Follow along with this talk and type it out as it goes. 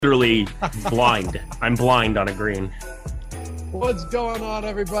Literally blind. I'm blind on a green. What's going on,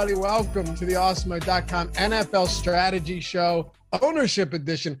 everybody? Welcome to the Awesemo.com NFL Strategy Show, Ownership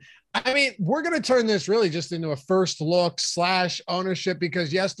Edition. I mean, we're going to turn this really just into a first look / ownership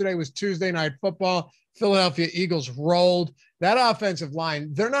because yesterday was Tuesday Night Football. Philadelphia Eagles rolled. That offensive line,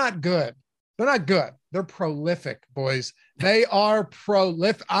 they're not good. They're not good. They're prolific, boys. They are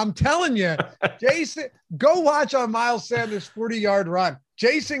prolific. I'm telling you, Jason, go watch on Miles Sanders' 40-yard run.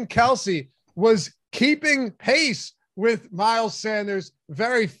 Jason Kelce was keeping pace with Miles Sanders.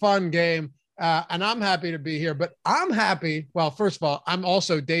 Very fun game. And I'm happy to be here, but I'm happy. Well, first of all, I'm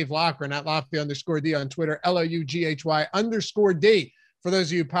also Dave Loughran at Lofty_D on Twitter, LOUGHY_D. For those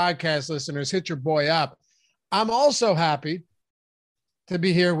of you podcast listeners, hit your boy up. I'm also happy to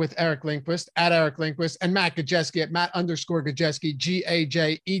be here with Eric Lindquist at Eric Lindquist and Matt Gajeski at Matt_Gajeski,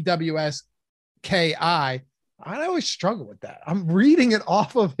 GAJEWSKI. I always struggle with that. I'm reading it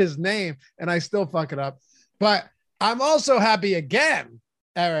off of his name and I still fuck it up. But I'm also happy again,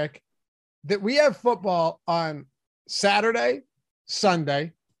 Eric, that we have football on Saturday,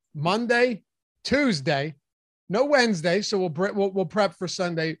 Sunday, Monday, Tuesday, no Wednesday. So we'll prep for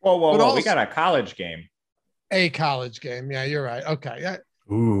Sunday. Whoa. We got a college game. A college game. Yeah, you're right. Okay.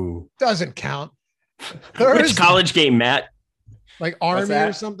 Ooh. Doesn't count. Which college game, Matt? Like Army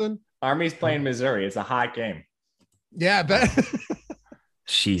or something? Army's playing Missouri. It's a hot game. Yeah, bet.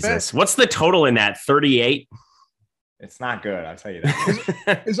 Jesus. What's the total in that? 38? It's not good. I'll tell you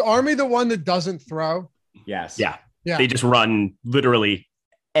that. Is Army the one that doesn't throw? Yes. Yeah. They just run literally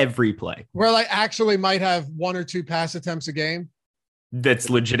every play. Where like actually might have 1 or 2 pass attempts a game. That's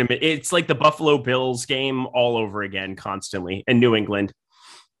legitimate. It's like the Buffalo Bills game all over again constantly in New England.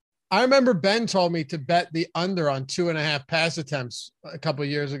 I remember Ben told me to bet the under on 2.5 pass attempts a couple of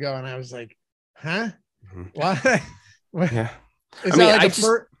years ago. And I was like, huh? Why? Yeah.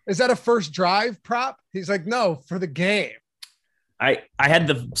 Is that a first drive prop? He's like, no, for the game. I had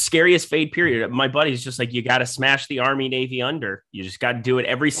the scariest fade period. My buddy's just like, you got to smash the Army Navy under. You just got to do it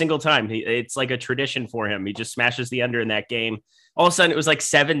every single time. It's like a tradition for him. He just smashes the under in that game. All of a sudden, it was like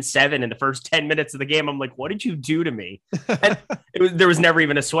 7-7 in the first 10 minutes of the game. I'm like, what did you do to me? And there was never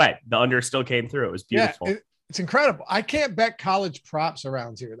even a sweat. The under still came through. It was beautiful. Yeah, it's incredible. I can't bet college props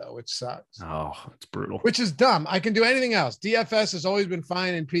around here, though, which sucks. Oh, it's brutal. Which is dumb. I can do anything else. DFS has always been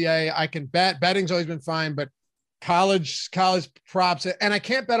fine in PA. I can bet. Betting's always been fine, but college props, and I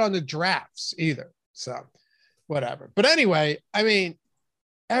can't bet on the drafts either. So whatever. But anyway, I mean,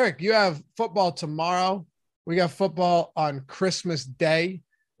 Eric, you have football tomorrow. We got football on Christmas Day.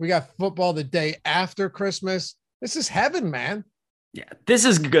 We got football the day after Christmas. This is heaven, man. Yeah, this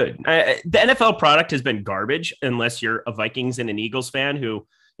is good. The NFL product has been garbage unless you're a Vikings and an Eagles fan who,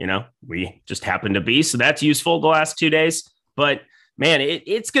 we just happen to be. So that's useful the last 2 days. But man,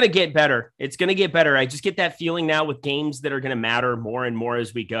 it's going to get better. It's going to get better. I just get that feeling now with games that are going to matter more and more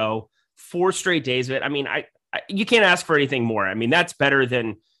as we go. 4 straight days of it. I mean, you can't ask for anything more. I mean, that's better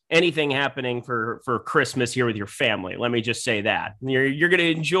than anything happening for Christmas here with your family. Let me just say that. You're going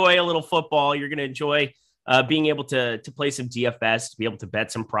to enjoy a little football. You're going to enjoy being able to play some DFS, to be able to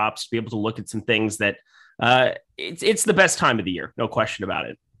bet some props, to be able to look at some things that it's the best time of the year. No question about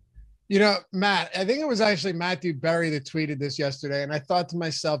it. Matt, I think it was actually Matthew Berry that tweeted this yesterday. And I thought to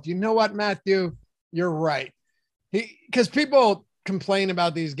myself, you know what, Matthew, you're right. Because people complain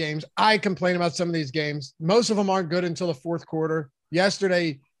about these games. I complain about some of these games. Most of them aren't good until the fourth quarter.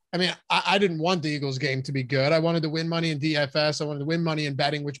 Yesterday, I mean, I didn't want the Eagles game to be good. I wanted to win money in DFS. I wanted to win money in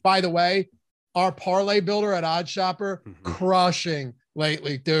betting, which, by the way, our parlay builder at Odd Shopper, crushing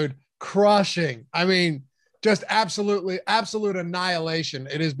lately, dude. Crushing. I mean, just absolute annihilation.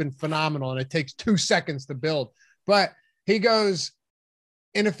 It has been phenomenal, and it takes 2 seconds to build. But he goes,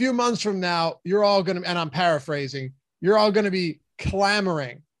 in a few months from now, you're all going to, and I'm paraphrasing, you're all going to be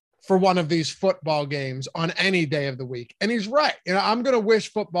clamoring for one of these football games on any day of the week. And he's right. I'm going to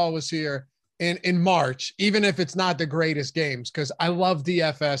wish football was here in March, even if it's not the greatest games, because I love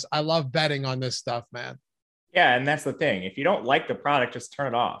DFS. I love betting on this stuff, man. Yeah, and that's the thing. If you don't like the product, just turn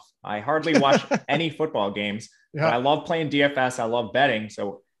it off. I hardly watch any football games, but I love playing DFS. I love betting.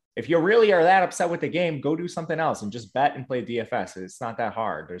 So if you really are that upset with the game, go do something else and just bet and play DFS. It's not that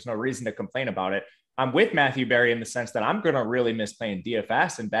hard. There's no reason to complain about it. I'm with Matthew Berry in the sense that I'm going to really miss playing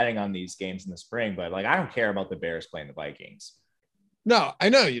DFS and betting on these games in the spring, but I don't care about the Bears playing the Vikings. No, I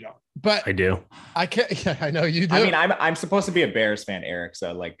know you don't, but I do. I can't. Yeah, I know you do. I mean, I'm supposed to be a Bears fan, Eric.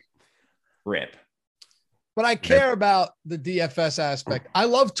 So rip. But I care about the DFS aspect. I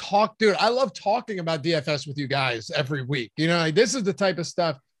love talking about DFS with you guys every week. This is the type of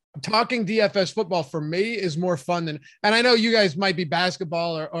stuff talking DFS football for me is more fun than, and I know you guys might be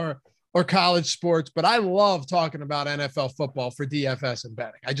basketball or college sports, but I love talking about NFL football for DFS and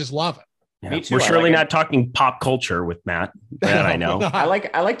betting. I just love it. Yeah. Me too. We're surely not talking pop culture with Matt. That I know. I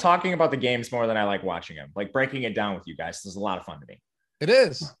like talking about the games more than I like watching them. Like breaking it down with you guys is a lot of fun to me. It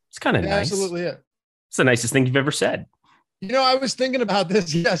is. It's kind of nice. Absolutely is. It's the nicest thing you've ever said. I was thinking about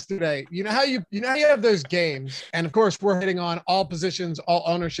this yesterday. You know how you have those games, and of course we're hitting on all positions, all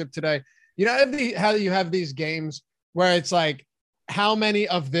ownership today. How you have these games where it's like, how many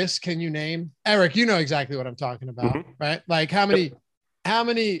of this can you name? Eric, you know exactly what I'm talking about, right? Like how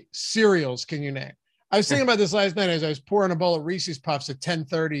many cereals can you name? I was thinking about this last night as I was pouring a bowl of Reese's Puffs at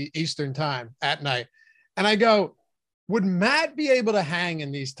 10:30 Eastern time at night. And I go, would Matt be able to hang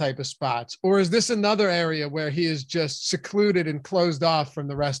in these type of spots? Or is this another area where he is just secluded and closed off from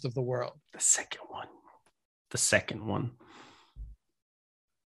the rest of the world? The second one.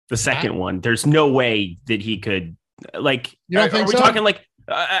 There's no way that he could, like, are we talking like,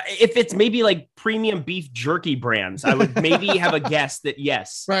 if it's maybe like premium beef jerky brands, I would maybe have a guess that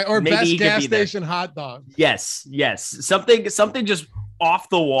yes. Right. Or maybe best gas station hot dog. Yes. Something just off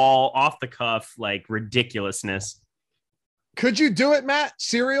the wall, off the cuff, like ridiculousness. Could you do it, Matt?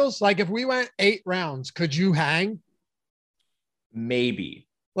 Cereals? Like if we went 8 rounds, could you hang? Maybe.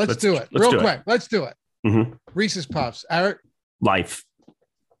 Let's do it. Real quick. Let's do it. Mm-hmm. Reese's Puffs. Eric? Life.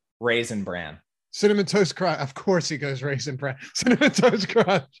 Raisin Bran. Cinnamon Toast Crunch. Of course he goes Raisin Bran. Cinnamon Toast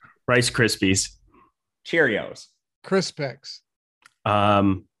Crunch. Rice Krispies. Cheerios. Crispix.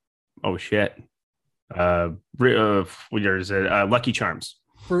 Oh, shit. There's Lucky Charms.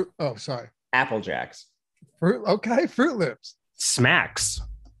 Fruit. Oh, sorry. Apple Jacks. Fruit. Okay. Fruit Loops. Smacks.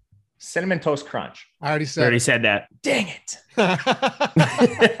 Cinnamon Toast Crunch. I already said that. Dang it.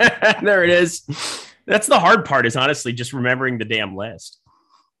 There it is. That's the hard part, is honestly just remembering the damn list.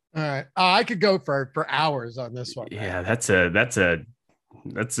 All right. I could go for hours on this one. Yeah, I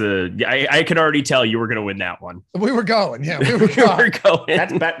could already tell you were going to win that one. We were going. Yeah, we were going.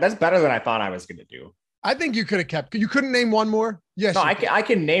 That's better than I thought I was going to do. I think you could have kept. You couldn't name one more? Yes. No, I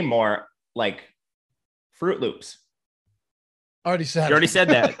can name more, like Fruit Loops. You already said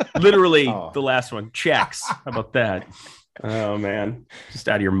that. Literally the last one. Chex. How about that? Oh, man. Just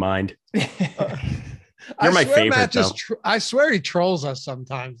out of your mind. You're my favorite, though. I swear he trolls us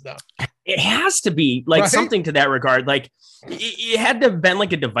sometimes, though. It has to be like something to that regard. Like it had to have been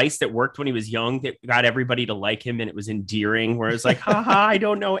like a device that worked when he was young that got everybody to like him, and it was endearing. Where it's like, haha, I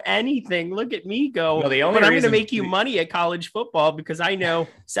don't know anything. Look at me go. But I'm going to make you money at college football because I know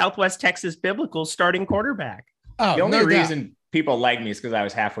Southwest Texas Biblical starting quarterback. Oh, the only reason people like me is because I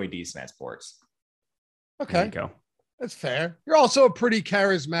was halfway decent at sports. Okay, there you go. That's fair. You're also a pretty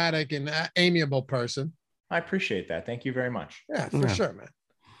charismatic and amiable person. I appreciate that. Thank you very much. Yeah, for sure, man.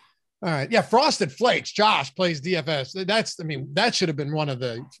 All right. Yeah. Frosted Flakes. Josh plays DFS. That should have been one of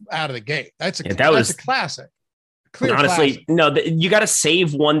the out of the gate. That's a classic. Clear honestly, classic. No, you got to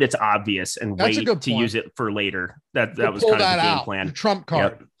save one that's obvious and wait to use it for later. That was kind of the game plan. The trump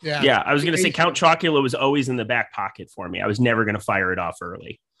card. Yep. Yeah. I was going to say Count Chocula was always in the back pocket for me. I was never going to fire it off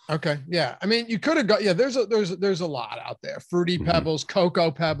early. Okay. Yeah. I mean, you could have got, there's a lot out there. Fruity Pebbles,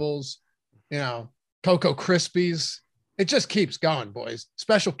 Cocoa Pebbles, Cocoa Krispies. It just keeps going, boys.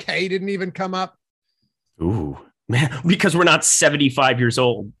 Special K didn't even come up. Ooh, man, because we're not 75 years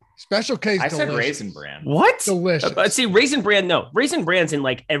old. Special K. I said Raisin Bran. What? Delicious. See, Raisin Bran, no. Raisin Bran's in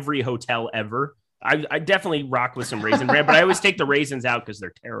like every hotel ever. I definitely rock with some Raisin Bran, but I always take the raisins out because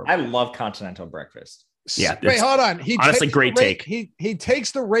they're terrible. I love continental breakfast. Yeah. Wait, hold on. Honestly, great take. He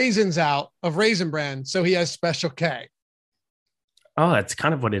takes the raisins out of Raisin Bran, so he has Special K. Oh, that's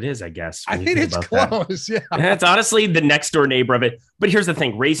kind of what it is, I guess. I mean, it's close. Yeah. It's honestly the next door neighbor of it. But here's the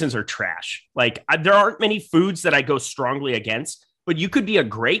thing. Raisins are trash. Like there aren't many foods that I go strongly against, but you could be a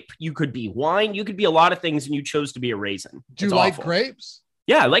grape. You could be wine. You could be a lot of things. And you chose to be a raisin. Do you like grapes?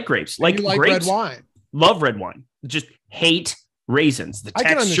 Yeah, I like grapes. You like grapes, red wine. Love red wine. Just hate raisins. The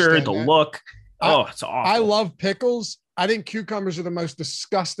texture, the look. It's awful. I love pickles. I think cucumbers are the most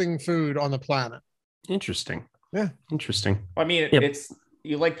disgusting food on the planet. Interesting. Yeah. Interesting. I mean, it's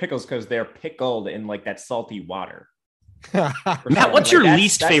you like pickles because they're pickled in like that salty water. Matt, what's your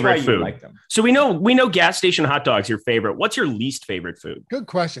least favorite food? Like so we know gas station hot dogs your favorite. What's your least favorite food? Good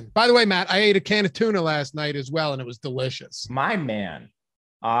question. By the way, Matt, I ate a can of tuna last night as well, and it was delicious. My man.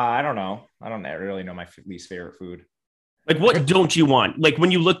 I don't know. I don't really know my least favorite food. Like, what don't you want? Like,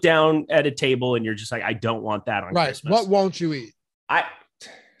 when you look down at a table and you're just like, I don't want that on Christmas. What won't you eat?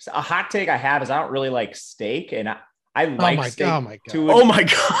 A hot take I have is I don't really like steak, and I like steak. Oh my God. Oh my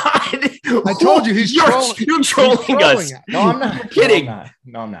God. I told you you're trolling us. No, I'm not. You're kidding.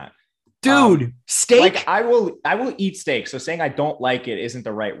 No, I'm not. Dude, steak. Like I will eat steak. So saying I don't like it isn't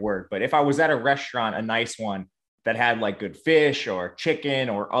the right word. But if I was at a restaurant, a nice one that had like good fish or chicken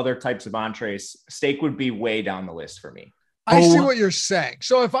or other types of entrees, steak would be way down the list for me. I see what you're saying.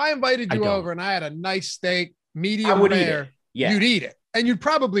 So if I invited you over and I had a nice steak, medium I would rare, eat it. Yeah. you'd eat it and you'd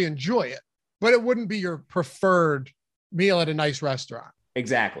probably enjoy it, but it wouldn't be your preferred meal at a nice restaurant.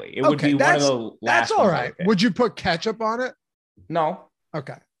 Exactly. It would be one of the last. That's all right. Would you put ketchup on it? No.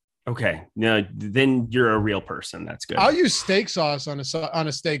 Okay. No, then you're a real person. That's good. I'll use steak sauce on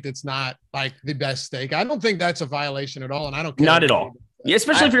a steak that's not like the best steak. I don't think that's a violation at all, and I don't care. Not at all. Yeah,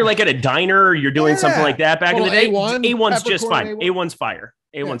 especially if you're like at a diner or you're doing something like that back in the day. A1's just fine. A1's fire.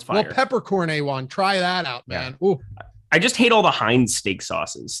 A1's fire. Well, peppercorn A1. Try that out, man. Ooh. I just hate all the Heinz steak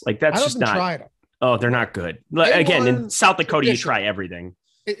sauces. Like that's just not. Tried them. Oh, they're not good. Again, in South Dakota, you try everything.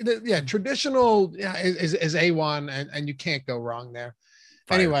 Traditional is A1, and you can't go wrong there.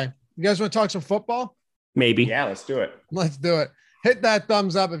 Fire. Anyway, you guys want to talk some football? Maybe. Yeah, let's do it. Let's do it. Hit that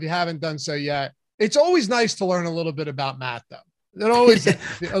thumbs up if you haven't done so yet. It's always nice to learn a little bit about Matt, though. There's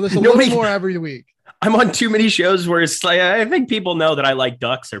a little more every week. I'm on too many shows where it's like I think people know that I like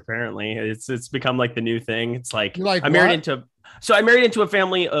ducks. Apparently, it's become like the new thing. It's like I'm married into a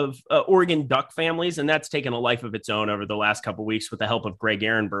family of Oregon duck families, and that's taken a life of its own over the last couple of weeks with the help of Greg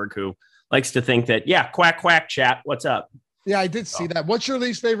Ehrenberg, who likes to think that quack quack chat. What's up? Yeah, I did see that. What's your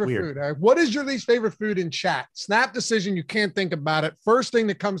least favorite food, Eric? What is your least favorite food in chat? Snap decision. You can't think about it. First thing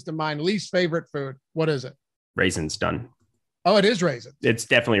that comes to mind. Least favorite food. What is it? Raisins. Done. Oh, it is raisins. It's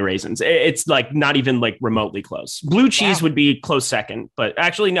definitely raisins. It's like not even like remotely close. Blue cheese would be close second, but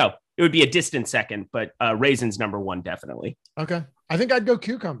actually no, it would be a distant second. But raisins number one, definitely. Okay, I think I'd go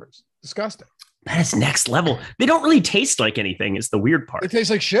cucumbers. Disgusting. That is next level. They don't really taste like anything. Is the weird part. They taste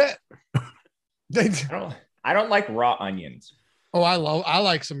like shit. I don't like raw onions. Oh, I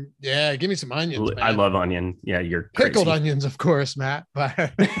like some. Yeah, give me some onions. Man. I love onion. Yeah, you're pickled crazy. Onions, of course, Matt. But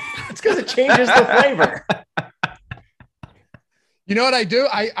it's because it changes the flavor. You know what I do?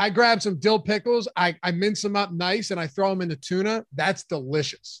 I grab some dill pickles. I mince them up nice and I throw them in the tuna. That's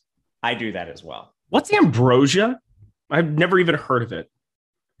delicious. I do that as well. What's ambrosia? I've never even heard of it.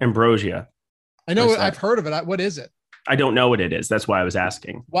 Ambrosia. I know. I've heard of it. What is it? I don't know what it is. That's why I was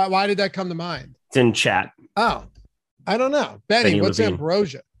asking. Why did that come to mind? It's in chat. Oh, I don't know. Benny what's Levine.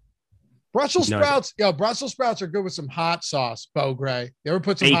 Ambrosia? Brussels sprouts. Yo, Brussels sprouts are good with some hot sauce, Bo Gray. You ever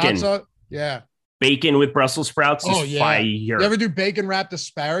put some hot sauce? Yeah. Bacon with Brussels sprouts is fire. You ever do bacon wrapped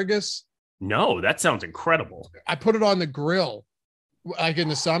asparagus? No, that sounds incredible. I put it on the grill like in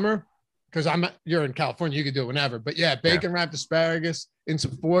the summer because you're in California. You could do it whenever. But yeah, bacon wrapped asparagus in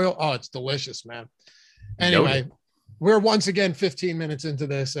some foil. Oh, it's delicious, man. Anyway, we're once again 15 minutes into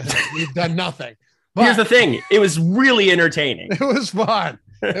this and we've done nothing. But here's the thing. It was really entertaining. It was fun.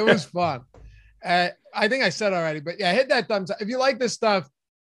 It was fun. I think I said already, but yeah, hit that thumbs up. If you like this stuff,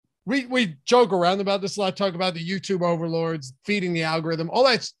 we joke around about this a lot, talk about the YouTube overlords feeding the algorithm. All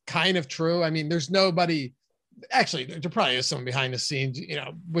that's kind of true. I mean, there's nobody, actually, there probably is someone behind the scenes,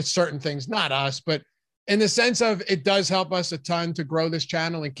 with certain things, not us, but in the sense of it does help us a ton to grow this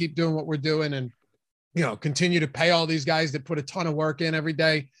channel and keep doing what we're doing and, continue to pay all these guys that put a ton of work in every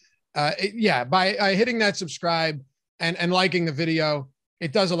day. By hitting that subscribe and liking the video,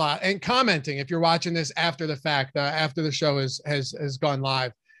 it does a lot. And commenting if you're watching this after the fact, after the show has gone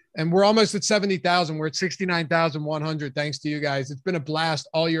live. And we're almost at 70,000. We're at 69,100. Thanks to you guys. It's been a blast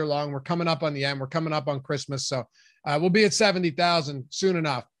all year long. We're coming up on the end. We're coming up on Christmas. So we'll be at 70,000 soon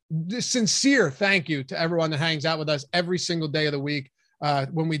enough. Sincere thank you to everyone that hangs out with us every single day of the week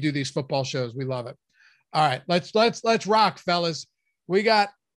when we do these football shows. We love it. All right, let's rock, fellas. We got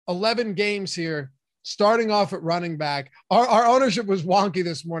 11 games here, starting off at running back. Our ownership was wonky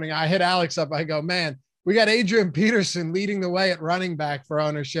this morning. I hit Alex up. I go, man, we got Adrian Peterson leading the way at running back for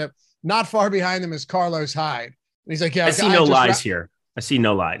ownership. Not far behind him is Carlos Hyde. And he's like, yeah, I see no lies here. I see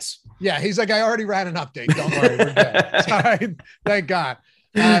no lies. Yeah, he's like, I already ran an update. Don't worry, we're good. Sorry, thank God.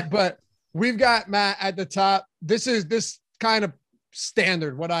 But we've got Matt at the top. This is this kind of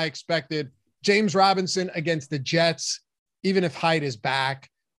standard, what I expected. James Robinson against the Jets, even if Hyde is back.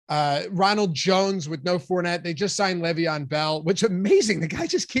 Ronald Jones with no Fournette. They just signed Le'Veon Bell, which is amazing. The guy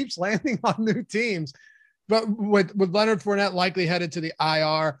just keeps landing on new teams. But with Leonard Fournette likely headed to the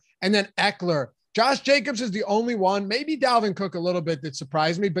IR. And then Eckler. Josh Jacobs is the only one, maybe Dalvin Cook a little bit, that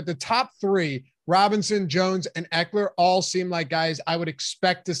surprised me. But the top three, Robinson, Jones, and Eckler, all seem like guys I would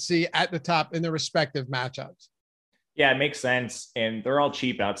expect to see at the top in their respective matchups. Yeah, it makes sense. And they're all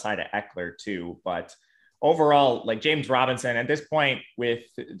cheap outside of Eckler too. But overall, like James Robinson at this point with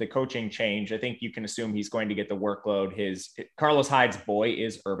the coaching change, I think you can assume he's going to get the workload. Carlos Hyde's boy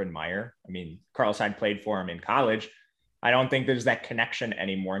is Urban Meyer. I mean, Carlos Hyde played for him in college. I don't think there's that connection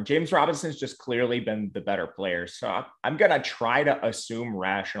anymore. And James Robinson's just clearly been the better player. So I'm going to try to assume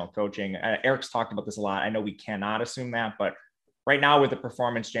rational coaching. Eric's talked about this a lot. I know we cannot assume that, but right now with the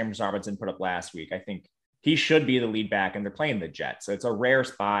performance James Robinson put up last week, I think he should be the lead back, and they're playing the Jets. So it's a rare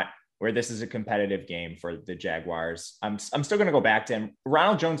spot where this is a competitive game for the Jaguars. I'm still going to go back to him.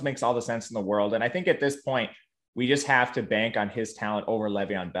 Ronald Jones makes all the sense in the world. And I think at this point, we just have to bank on his talent over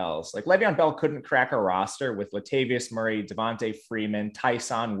Le'Veon Bell's. Like Le'Veon Bell couldn't crack a roster with Latavius Murray, Devontae Freeman,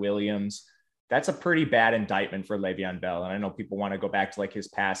 Tyson Williams. That's a pretty bad indictment for Le'Veon Bell. And I know people want to go back to like his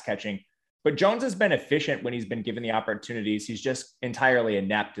pass catching, but Jones has been efficient when he's been given the opportunities. He's just entirely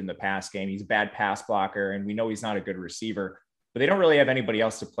inept in the pass game. He's a bad pass blocker, and we know he's not a good receiver, but they don't really have anybody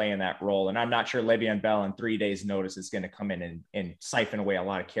else to play in that role. And I'm not sure Le'Veon Bell in 3 days notice is going to come in and siphon away a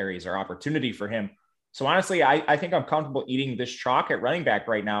lot of carries or opportunity for him. So honestly, I think I'm comfortable eating this chalk at running back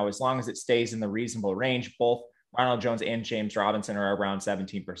right now, as long as it stays in the reasonable range. Both Ronald Jones and James Robinson are around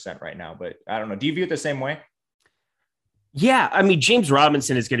 17% right now, but I don't know. Do you view it the same way? Yeah, I mean, James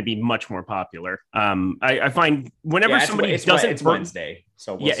Robinson is going to be much more popular. I find whenever somebody doesn't, it's Wednesday.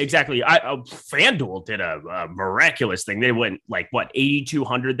 So yeah, exactly. FanDuel did a miraculous thing. They went like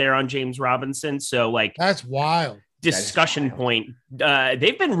 8,200 there on James Robinson. So like that's wild. Discussion point.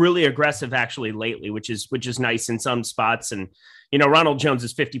 They've been really aggressive actually lately, which is nice in some spots. And Ronald Jones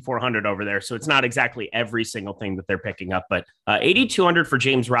is 5,400 over there, so it's not exactly every single thing that they're picking up. But 8,200 for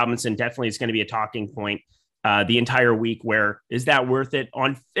James Robinson definitely is going to be a talking point the entire week. Where is that worth it?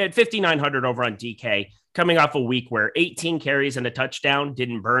 At 5,900 over on DK, coming off a week where 18 carries and a touchdown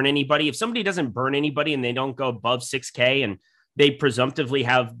didn't burn anybody. If somebody doesn't burn anybody and they don't go above 6K and they presumptively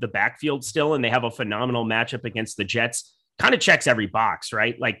have the backfield still, and they have a phenomenal matchup against the Jets, kind of checks every box,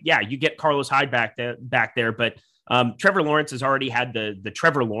 right? Like, yeah, you get Carlos Hyde back there, but Trevor Lawrence has already had the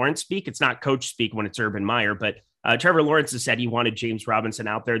Trevor Lawrence speak. It's not coach speak when it's Urban Meyer, but Trevor Lawrence has said he wanted James Robinson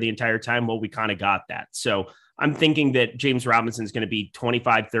out there the entire time. Well, we kind of got that. So I'm thinking that James Robinson is going to be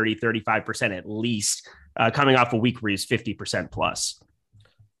 25, 30, 35% at least coming off a week where he's 50% plus.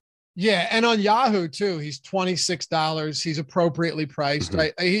 Yeah, and on Yahoo too, he's $26. He's appropriately priced.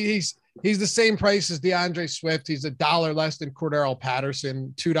 Right? He's the same price as DeAndre Swift. He's $1 less than Cordero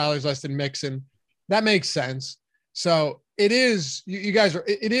Patterson, $2 less than Mixon. That makes sense. So it is. You guys are.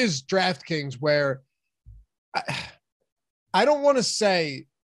 It is DraftKings where I don't want to say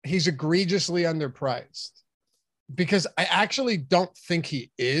he's egregiously underpriced, because I actually don't think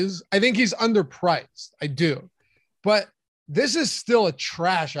he is. I think he's underpriced. I do, but this is still a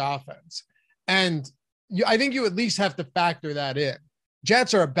trash offense. And I think you at least have to factor that in.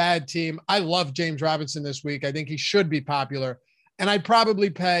 Jets are a bad team. I love James Robinson this week. I think he should be popular. And I'd probably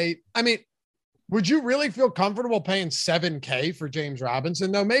pay, would you really feel comfortable paying $7K for James Robinson?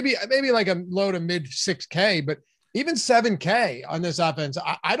 No, maybe like a low to mid $6K, but even $7K on this offense,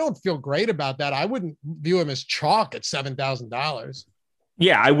 I don't feel great about that. I wouldn't view him as chalk at $7,000.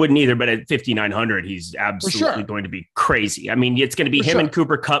 Yeah, I wouldn't either, but at 5,900, he's absolutely going to be crazy. I mean, it's going to be him and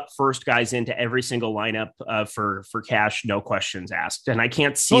Cooper Kupp first guys into every single lineup for cash, no questions asked. And I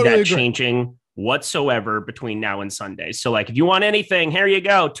can't see that changing whatsoever between now and Sunday. So like, if you want anything, here you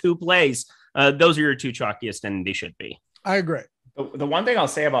go, 2 plays. Those are your 2 chalkiest, and they should be. I agree. The one thing I'll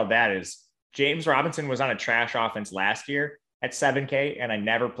say about that is James Robinson was on a trash offense last year at 7K, and I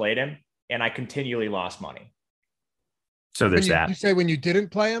never played him, and I continually lost money. So there's that. You say when you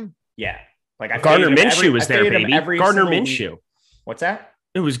didn't play him? Yeah. Like Gardner Minshew was there, baby. Gardner Minshew. What's that?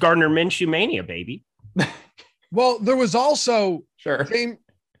 It was Gardner Minshew mania, baby. Well, there was also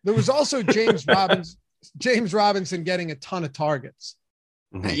James Robinson getting a ton of targets.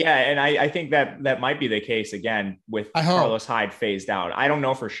 Mm-hmm. Yeah, and I think that might be the case again with Carlos Hyde phased out. I don't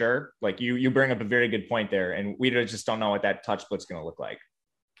know for sure. Like you bring up a very good point there, and we just don't know what that touch split's going to look like.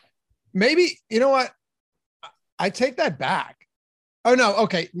 Maybe, you know what? I take that back. Oh no,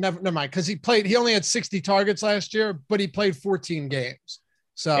 okay, never mind. Because he only had 60 targets last year, but he played 14 games.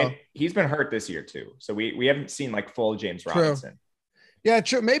 So and he's been hurt this year too. So we haven't seen like full James Robinson. Yeah,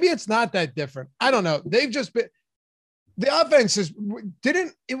 true. Maybe it's not that different. I don't know. They've just been the offense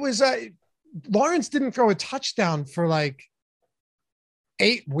Lawrence didn't throw a touchdown for like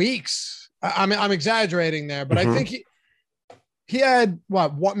 8 weeks. I'm exaggerating there, but I think he had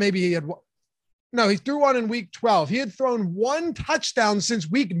what maybe he had. No, he threw one in week 12. He had thrown 1 touchdown since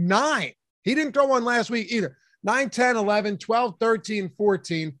week 9. He didn't throw one last week either. 9, 10, 11, 12, 13,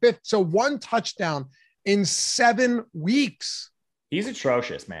 14, 15. So 1 touchdown in 7 weeks. He's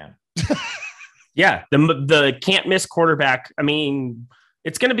atrocious, man. Yeah, the can't miss quarterback. I mean,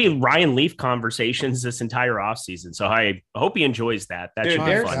 it's going to be Ryan Leaf conversations this entire offseason. So I hope he enjoys that. That should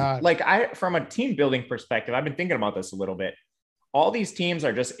be fun. God. From a team building perspective, I've been thinking about this a little bit. All these teams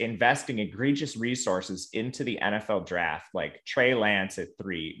are just investing egregious resources into the NFL draft, like Trey Lance at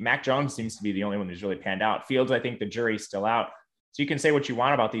 3. Mac Jones seems to be the only one who's really panned out. Fields, I think the jury's still out. So you can say what you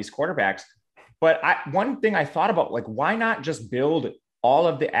want about these quarterbacks. But one thing I thought about, like, why not just build all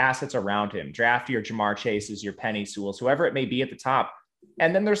of the assets around him? Draft your Jamar Chases, your Penny Sewells, whoever it may be at the top.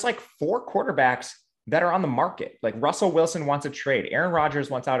 And then there's like 4 quarterbacks that are on the market. Like Russell Wilson wants a trade. Aaron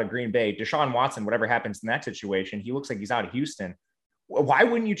Rodgers wants out of Green Bay. Deshaun Watson, whatever happens in that situation, he looks like he's out of Houston. Why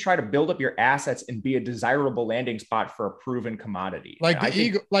wouldn't you try to build up your assets and be a desirable landing spot for a proven commodity? Like the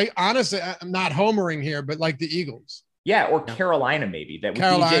Eagles, like honestly, I'm not homering here, but like the Eagles. Yeah, or Carolina maybe.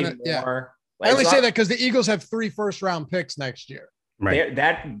 Carolina, yeah. I only say that because the Eagles have 3 first-round picks next year. Right.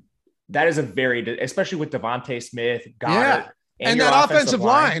 That is a very, especially with Devontae Smith, Goddard. And that offensive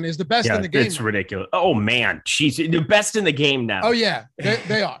line is the best in the game. It's ridiculous. Oh, man. She's the best in the game now. Oh, yeah.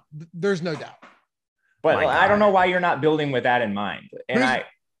 They are. There's no doubt. But I don't know why you're not building with that in mind. And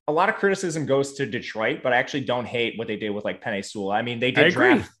a lot of criticism goes to Detroit, but I actually don't hate what they did with like Penei Sewell. I mean, they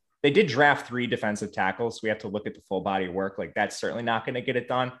did draft 3 defensive tackles. So we have to look at the full body of work. Like that's certainly not going to get it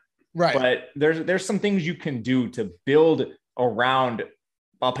done. Right. But there's some things you can do to build around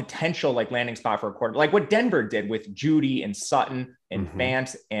a potential like landing spot for a quarter, like what Denver did with Judy and Sutton and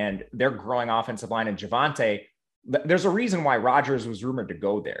Fant and their growing offensive line and Javonte. There's a reason why Rodgers was rumored to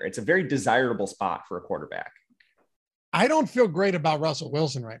go there. It's a very desirable spot for a quarterback. I don't feel great about Russell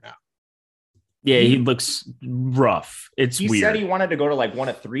Wilson right now. Yeah, he looks rough. He weird. Said he wanted to go to like one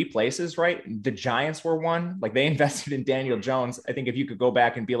of 3 places, right? The Giants were one. Like they invested in Daniel Jones. I think if you could go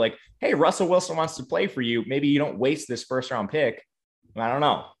back and be like, hey, Russell Wilson wants to play for you, maybe you don't waste this first-round pick. I don't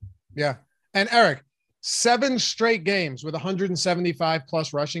know. Yeah. And Eric, 7 straight games with 175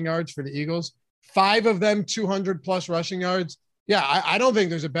 plus rushing yards for the Eagles. 5 of them 200 plus rushing yards. Yeah, I don't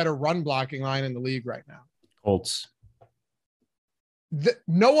think there's a better run blocking line in the league right now. Colts.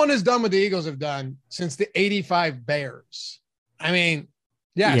 No one has done what the Eagles have done since the 85 Bears. I mean,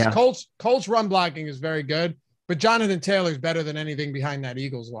 yes, yeah. Colts run blocking is very good, but Jonathan Taylor is better than anything behind that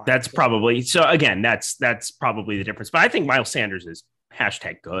Eagles line. That's probably so. Again, that's probably the difference. But I think Miles Sanders is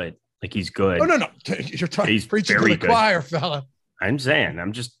 #good. Like he's good. Oh no, you're talking. He's preaching to the choir, fella. I'm saying.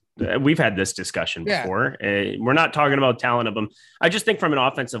 I'm just. We've had this discussion before. Yeah. We're not talking about talent of them. I just think from an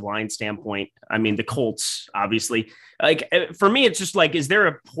offensive line standpoint, I mean, the Colts, obviously, like for me, it's just like, is there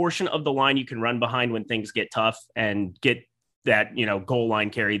a portion of the line you can run behind when things get tough and get that, goal line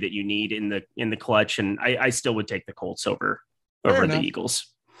carry that you need in the clutch? And I still would take the Colts over the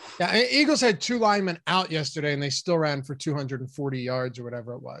Eagles. Yeah. Eagles had 2 linemen out yesterday and they still ran for 240 yards or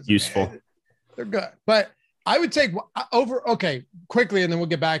whatever it was. Useful. Man, they're good. But I would take over. Okay, quickly, and then we'll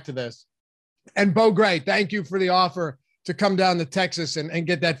get back to this. And Bo Gray, thank you for the offer to come down to Texas and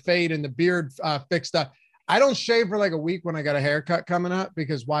get that fade and the beard fixed up. I don't shave for like a week when I got a haircut coming up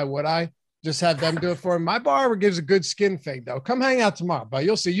because why would I just have them do it for me? My barber gives a good skin fade though. Come hang out tomorrow, but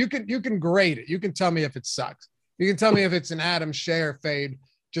you'll see. You can grade it. You can tell me if it sucks. You can tell me if it's an Adam Scher fade.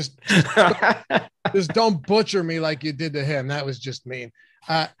 Just don't butcher me like you did to him. That was just mean.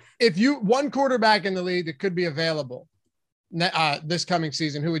 If you one quarterback in the league that could be available this coming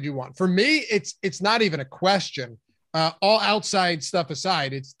season, who would you want? For me, it's not even a question. All outside stuff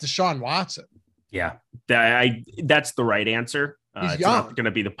aside, it's Deshaun Watson. Yeah, that's the right answer. He's it's young. not going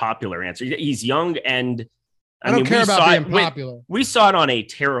to be the popular answer. He's young, and I don't care about being popular. We saw it on a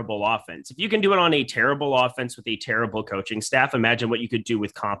terrible offense. If you can do it on a terrible offense with a terrible coaching staff, imagine what you could do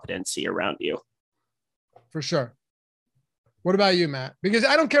with competency around you. For sure. What about you, Matt? Because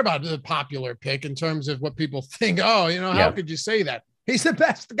I don't care about the popular pick in terms of what people think. Oh, how could you say that? He's the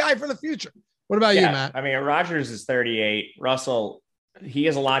best guy for the future. What about you, Matt? I mean, Rodgers is 38. Russell, he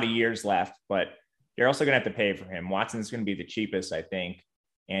has a lot of years left, but you're also going to have to pay for him. Watson's going to be the cheapest, I think.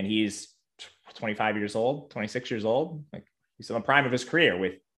 And he's 25 years old, 26 years old. Like he's in the prime of his career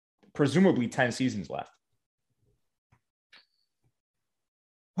with presumably 10 seasons left.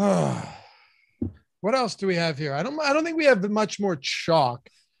 What else do we have here? I don't think we have much more chalk.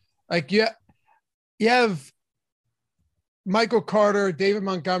 Like you have Michael Carter, David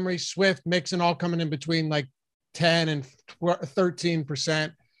Montgomery, Swift, Mixon all coming in between like 10 and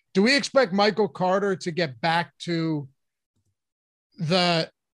 13%. Do we expect Michael Carter to get back to the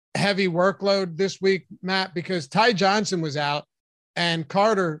heavy workload this week, Matt? Because Ty Johnson was out and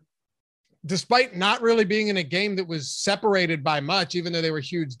Carter, despite not really being in a game that was separated by much, even though they were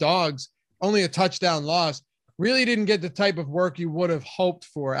huge dogs, only a touchdown loss, really didn't get the type of work you would have hoped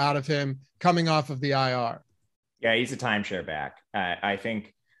for out of him coming off of the IR. Yeah, he's a timeshare back. I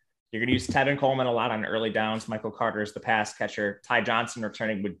think you're going to use Tevin Coleman a lot on early downs. Michael Carter is the pass catcher. Ty Johnson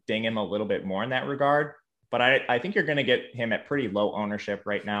returning would ding him a little bit more in that regard. But I think you're going to get him at pretty low ownership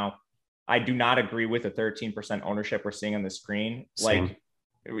right now. I do not agree with the 13% ownership we're seeing on the screen. Same. Like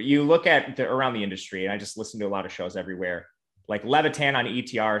you look at around the industry, and I just listen to a lot of shows everywhere. Like Levitan on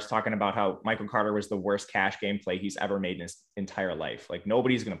ETR is talking about how Michael Carter was the worst cash game play he's ever made in his entire life. Like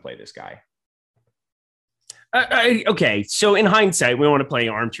nobody's going to play this guy. Okay, so in hindsight, we want to play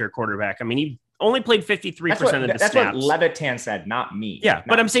armchair quarterback. I mean, he only played 53% of the snaps. That's what Levitan said, not me. Yeah,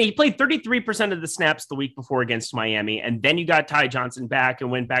 but I'm saying he played 33% of the snaps the week before against Miami, and then you got Ty Johnson back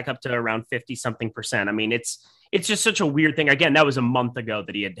and went back up to around 50-something%. I mean, it's just such a weird thing. Again, that was a month ago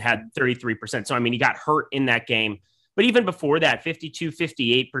that he had 33%. So, I mean, he got hurt in that game. But even before that, 52,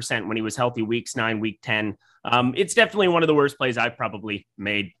 58% when he was healthy, weeks 9, week 10. It's definitely one of the worst plays I've probably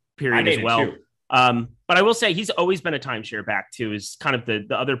made, period, as well. But I will say he's always been a timeshare back too, is kind of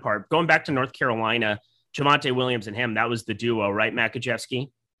the other part. Going back to North Carolina, Javonte Williams and him, that was the duo, right,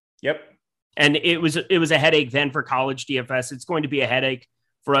 Makajewski? Yep. And it was a headache then for college DFS. It's going to be a headache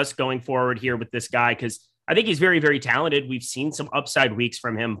for us going forward here with this guy because I think he's very, very talented. We've seen some upside weeks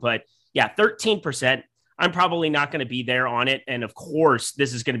from him, but yeah, 13%. I'm probably not going to be there on it. And of course,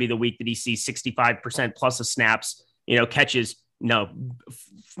 this is going to be the week that he sees 65% plus of snaps, catches,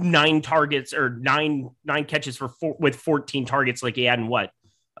 9 targets or nine catches with 14 targets like he had in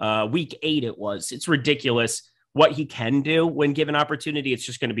week 8 it was. It's ridiculous what he can do when given opportunity. It's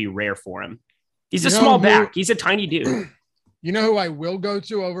just going to be rare for him. He's a small back. He's a tiny dude. You know who I will go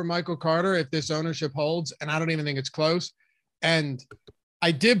to over Michael Carter if this ownership holds, and I don't even think it's close. And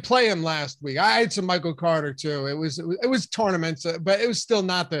I did play him last week. I had some Michael Carter too. It was tournaments, but it was still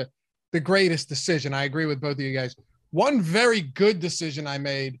not the greatest decision. I agree with both of you guys. One very good decision I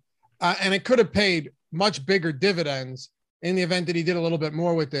made, and it could have paid much bigger dividends in the event that he did a little bit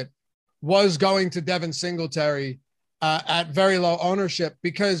more with it, was going to Devin Singletary at very low ownership,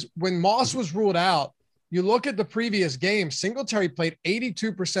 because when Moss was ruled out, you look at the previous game, Singletary played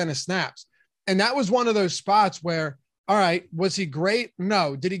 82% of snaps. And that was one of those spots where, all right, was he great?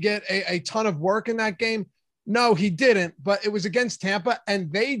 No. Did he get a ton of work in that game? No, he didn't, but it was against Tampa,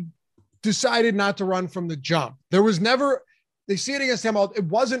 and they decided not to run from the jump. There was never, they see it against Tampa. It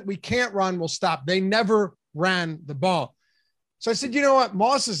wasn't, we can't run, we'll stop. They never ran the ball. So I said, you know what?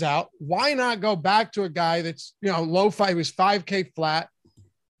 Moss is out. Why not go back to a guy that's, low 5, he was 5K flat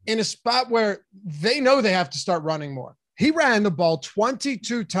in a spot where they know they have to start running more. He ran the ball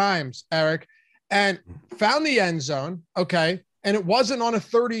 22 times, Eric, and found the end zone. Okay. And it wasn't on a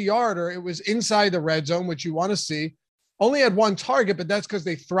 30-yarder. It was inside the red zone, which you want to see. Only had 1 target, but that's because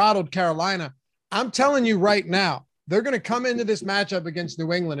they throttled Carolina. I'm telling you right now, they're going to come into this matchup against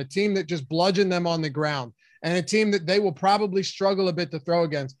New England, a team that just bludgeoned them on the ground and a team that they will probably struggle a bit to throw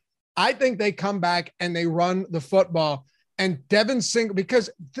against. I think they come back and they run the football. And Devin Singletary, because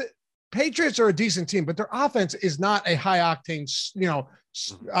the Patriots are a decent team, but their offense is not a high octane,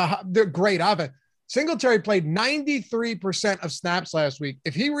 they're great offense. Singletary played 93% of snaps last week.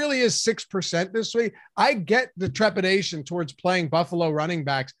 If he really is 6% this week, I get the trepidation towards playing Buffalo running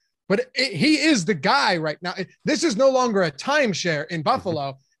backs, but he is the guy right now. This is no longer a timeshare in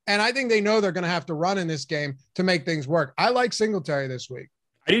Buffalo, and I think they know they're going to have to run in this game to make things work. I like Singletary this week.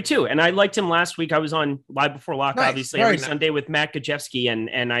 I do too. And I liked him last week. I was on Live Before Lock, obviously, every Sunday with Matt Gajewski,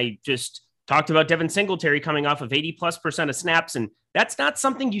 and I just talked about Devin Singletary coming off of 80+% of snaps. And that's not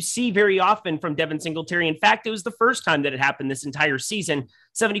something you see very often from Devin Singletary. In fact, it was the first time that it happened this entire season,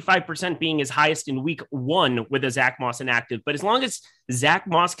 75% being his highest in week 1 with a Zach Moss inactive. But as long as Zach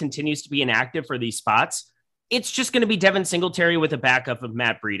Moss continues to be inactive for these spots, it's just going to be Devin Singletary with a backup of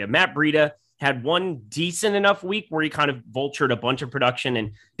Matt Breida. Matt Breida had one decent enough week where he kind of vultured a bunch of production.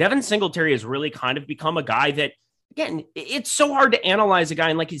 And Devin Singletary has really kind of become a guy that, again, it's so hard to analyze a guy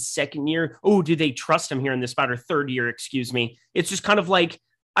in like his second year. Oh, do they trust him here in this spot, or third year? Excuse me. It's just kind of like,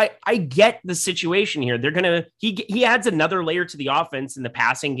 I get the situation here. He adds another layer to the offense in the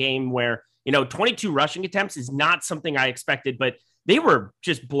passing game where, 22 rushing attempts is not something I expected, but they were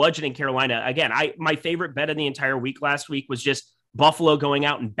just bludgeoning Carolina. Again, my favorite bet of the entire week last week was just Buffalo going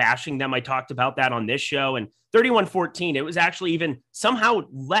out and bashing them. I talked about that on this show, and 31-14. It was actually even somehow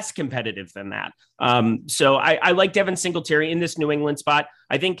less competitive than that. So I like Devin Singletary in this New England spot.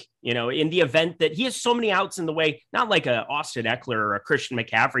 I think, in the event that he has so many outs in the way, not like a Austin Eckler or a Christian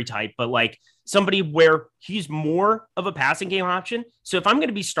McCaffrey type, but like somebody where he's more of a passing game option. So if I'm going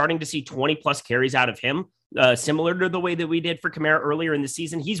to be starting to see 20+ carries out of him, similar to the way that we did for Kamara earlier in the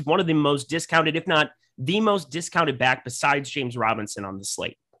season. He's one of the most discounted, if not the most discounted back besides James Robinson on the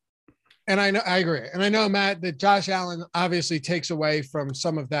slate. And I agree. And I know, Matt, that Josh Allen obviously takes away from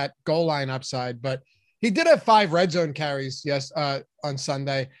some of that goal line upside, but he did have 5 red zone carries, on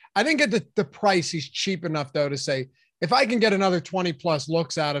Sunday. I didn't get the price. He's cheap enough, though, to say, if I can get another 20-plus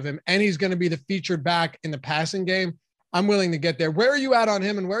looks out of him and he's going to be the featured back in the passing game, I'm willing to get there. Where are you at on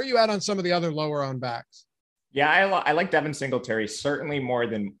him, and where are you at on some of the other lower-owned backs? Yeah, I like Devin Singletary certainly more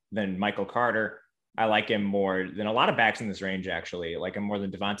than Michael Carter. I like him more than a lot of backs in this range, actually. I like him more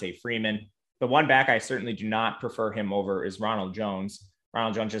than Devontae Freeman. The one back I certainly do not prefer him over is Ronald Jones.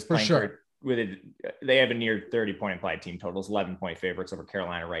 Ronald Jones just playing they have a near 30-point implied team totals, 11-point favorites over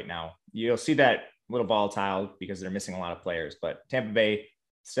Carolina right now. You'll see that a little volatile because they're missing a lot of players, but Tampa Bay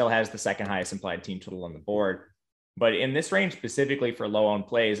still has the second highest implied team total on the board. But in this range, specifically for low-owned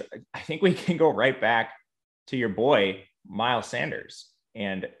plays, I think we can go right back to your boy, Miles Sanders.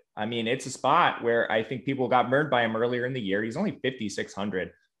 And I mean, it's a spot where I think people got burned by him earlier in the year. He's only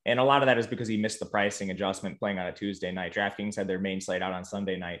 5,600. And a lot of that is because he missed the pricing adjustment playing on a Tuesday night. DraftKings had their main slate out on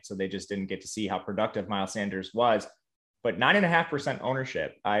Sunday night, so they just didn't get to see how productive Miles Sanders was. But 9.5%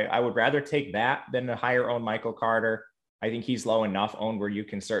 ownership. I would rather take that than a higher owned Michael Carter. I think he's low enough owned where you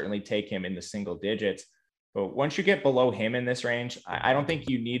can certainly take him in the single digits. But once you get below him in this range, I don't think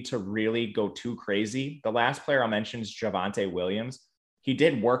you need to really go too crazy. The last player I'll mention is Javonte Williams. He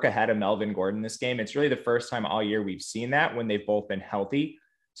did work ahead of Melvin Gordon this game. It's really the first time all year we've seen that when they've both been healthy.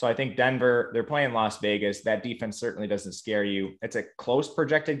 So I think Denver, they're playing Las Vegas. That defense certainly doesn't scare you. It's a close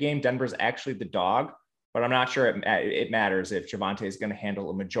projected game. Denver's actually the dog, but I'm not sure it matters if Javonte is going to handle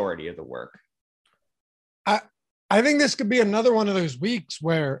a majority of the work. I think this could be another one of those weeks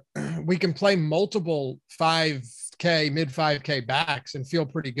where we can play multiple 5K, mid 5K backs and feel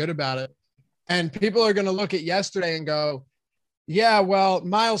pretty good about it. And people are going to look at yesterday and go, yeah, well,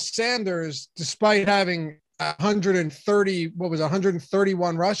 Miles Sanders, despite having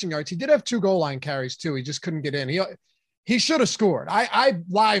 131 rushing yards, he did have 2 goal line carries too. He just couldn't get in. He should have scored. I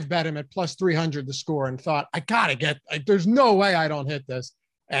live bet him at plus 300 to score and thought, there's no way I don't hit this,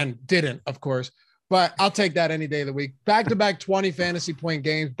 and didn't, of course. But I'll take that any day of the week. Back-to-back 20 fantasy point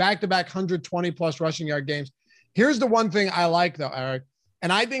games, back-to-back 120-plus rushing yard games. Here's the one thing I like, though, Eric,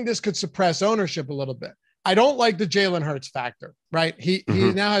 and I think this could suppress ownership a little bit. I don't like the Jalen Hurts factor, right? He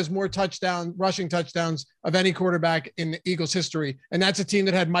now has more rushing touchdowns of any quarterback in the Eagles history, and that's a team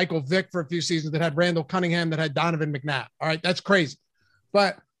that had Michael Vick for a few seasons, that had Randall Cunningham, that had Donovan McNabb. All right, that's crazy.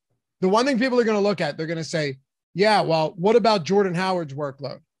 But the one thing people are going to look at, they're going to say, yeah, well, what about Jordan Howard's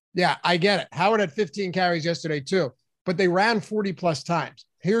workload? Yeah, I get it. Howard had 15 carries yesterday too, but they ran 40-plus times.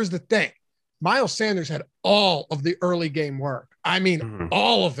 Here's the thing. Miles Sanders had all of the early game work. I mean,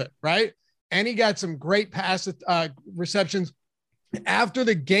 all of it, right? And he got some great pass receptions. After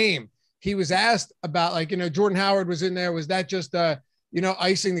the game, he was asked about, Jordan Howard was in there. Was that just,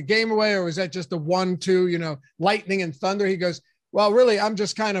 icing the game away, or was that just a 1-2, lightning and thunder? He goes, well, really, I'm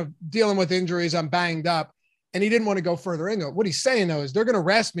just kind of dealing with injuries. I'm banged up. And he didn't want to go further into it. What he's saying, though, is they're going to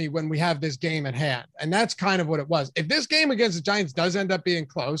rest me when we have this game at hand. And that's kind of what it was. If this game against the Giants does end up being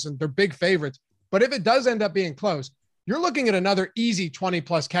close, and they're big favorites, but if it does end up being close, you're looking at another easy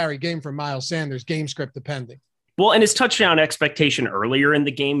 20-plus carry game for Miles Sanders, game script depending. Well, and his touchdown expectation earlier in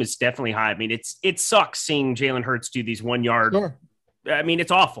the game is definitely high. I mean, it sucks seeing Jalen Hurts do these 1 yard. Sure. I mean,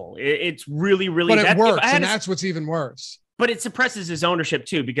 it's awful. It's really, really. But it works, and that's what's even worse. But it suppresses his ownership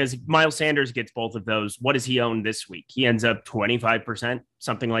too, because Miles Sanders gets both of those. What does he own this week? He ends up 25%,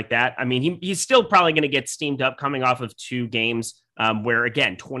 something like that. I mean, he's still probably going to get steamed up coming off of 2 games where,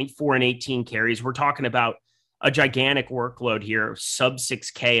 again, 24 and 18 carries. We're talking about a gigantic workload here, sub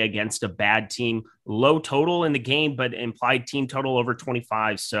 6K against a bad team, low total in the game, but implied team total over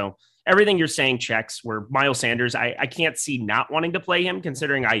 25. So everything you're saying checks. Where Miles Sanders, I can't see not wanting to play him,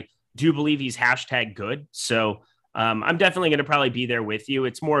 considering I do believe he's hashtag good. So I'm definitely going to probably be there with you.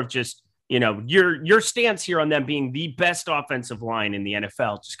 It's more of just, your stance here on them being the best offensive line in the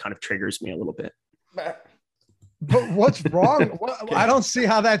NFL just kind of triggers me a little bit. But what's wrong? I don't see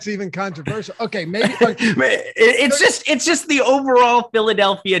how that's even controversial. Okay, maybe it's just the overall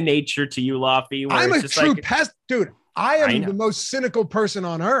Philadelphia nature to you, Lofty. I'm a true pest, dude. I am the most cynical person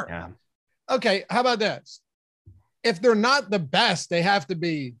on earth. Yeah. Okay, how about this? If they're not the best, they have to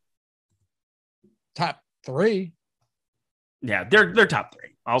be top 3. Yeah, they're top 3.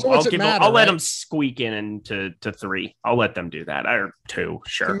 I'll let them squeak into 3. I'll let them do that. Or 2,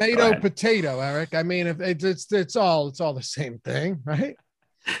 sure. Tomato, potato, Eric. I mean, if it's all the same thing, right?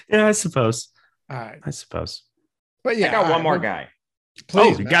 Yeah, I suppose. All right, I suppose. But yeah, I got one more guy.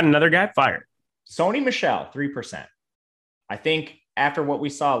 Please, you got another guy? Fire. Sony Michel, 3%. I think after what we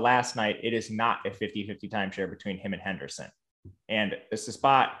saw last night, it is not a 50-50 timeshare between him and Henderson. And it's a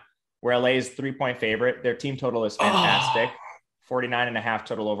spot where LA is 3-point favorite. Their team total is fantastic. 49.5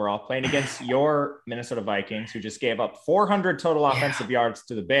 total overall, playing against your Minnesota Vikings, who just gave up 400 total offensive yards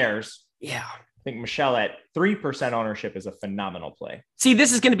to the Bears. Yeah. I think Michel at 3% ownership is a phenomenal play. See,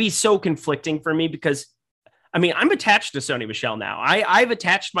 this is going to be so conflicting for me because, I mean, I'm attached to Sony Michel now. I've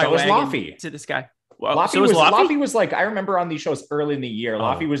attached my wagon to this guy. Well, Laffy was like, I remember on these shows early in the year,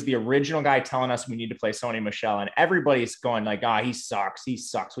 Laffy was the original guy telling us we need to play Sony Michel, and everybody's going like, he sucks.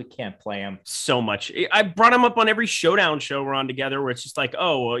 We can't play him. So much. I brought him up on every Showdown show we're on together where it's just like,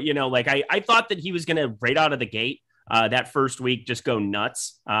 I thought that he was going to right out of the gate that first week just go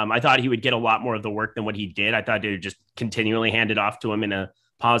nuts. I thought he would get a lot more of the work than what he did. I thought they would just continually hand it off to him in a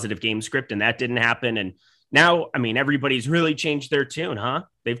positive game script, and that didn't happen. And now, I mean, everybody's really changed their tune, huh?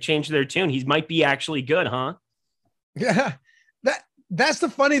 They've changed their tune. He might be actually good, huh? Yeah, that's the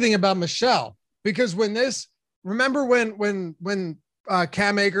funny thing about Michel, because remember when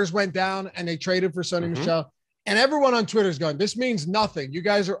Cam Akers went down and they traded for Sony Michel, and everyone on Twitter is going, this means nothing. You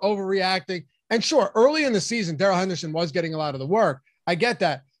guys are overreacting. And sure, early in the season, Darrell Henderson was getting a lot of the work. I get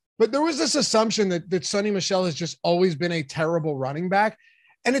that. But there was this assumption that Sony Michel has just always been a terrible running back.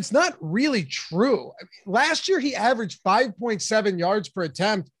 And it's not really true. I mean, last year, he averaged 5.7 yards per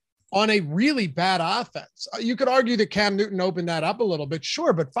attempt on a really bad offense. You could argue that Cam Newton opened that up a little bit,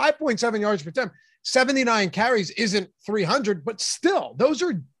 sure, but 5.7 yards per attempt, 79 carries isn't 300, but still, those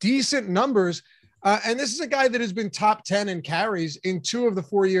are decent numbers. And this is a guy that has been top 10 in carries in 2 of the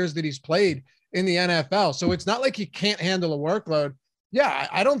 4 years that he's played in the NFL. So it's not like he can't handle a workload. Yeah,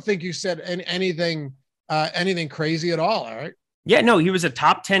 I don't think you said anything crazy at all right? Yeah, no, he was a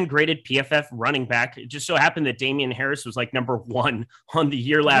top 10 graded PFF running back. It just so happened that Damian Harris was like number 1 on the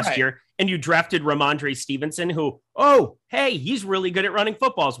year last year. And you drafted Ramondre Stevenson, who, he's really good at running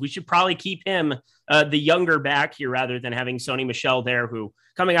footballs. We should probably keep him the younger back here rather than having Sony Michel there, who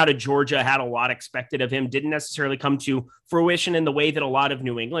coming out of Georgia had a lot expected of him, didn't necessarily come to fruition in the way that a lot of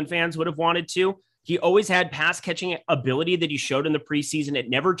New England fans would have wanted to. He always had pass catching ability that he showed in the preseason. It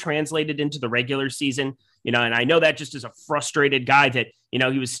never translated into the regular season, and I know that just as a frustrated guy that,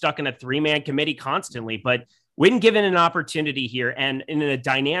 he was stuck in a 3-man committee constantly, but when given an opportunity here and in a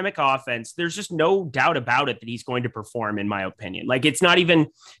dynamic offense, there's just no doubt about it that he's going to perform, in my opinion. Like, it's not even,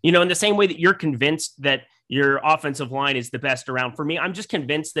 in the same way that you're convinced that your offensive line is the best around. For me, I'm just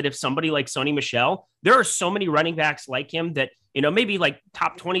convinced that if somebody like Sony Michel, there are so many running backs like him that, maybe like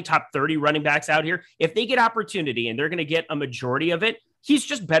top 20, top 30 running backs out here, if they get opportunity and they're going to get a majority of it, he's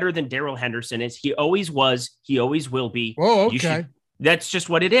just better than Darrell Henderson is. He always was. He always will be. Oh, okay. That's just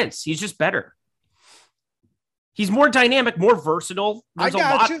what it is. He's just better. He's more dynamic, more versatile. There's a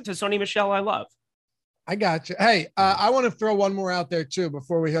lot to Sony Michel I love. I got you. Hey, I want to throw one more out there too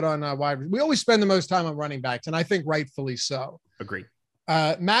before we hit on wide. We always spend the most time on running backs, and I think rightfully so. Agreed.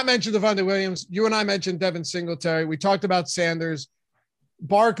 Matt mentioned Devontae Williams. You and I mentioned Devin Singletary. We talked about Sanders,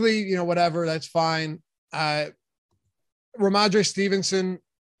 Barkley. Whatever, that's fine. Ramondre Stevenson.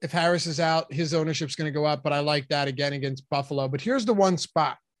 If Harris is out, his ownership's going to go up, but I like that again against Buffalo. But here's the one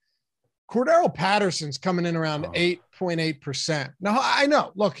spot. Cordero Patterson's coming in around 8.8%. Now, I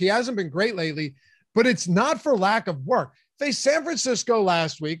know, look, he hasn't been great lately, but it's not for lack of work. They San Francisco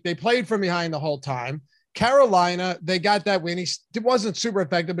last week. They played from behind the whole time. Carolina, they got that win. He wasn't super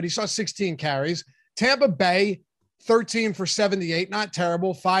effective, but he saw 16 carries. Tampa Bay, 13 for 78. Not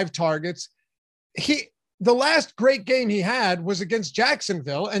terrible. 5 targets. The last great game he had was against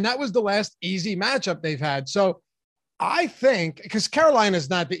Jacksonville, and that was the last easy matchup they've had. So I think, because Carolina's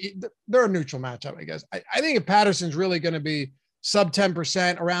not they're a neutral matchup, I guess. I think if Patterson's really going to be sub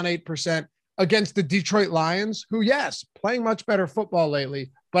 10%, around 8% against the Detroit Lions, who, yes, playing much better football lately,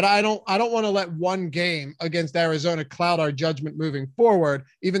 but I don't want to let one game against Arizona cloud our judgment moving forward,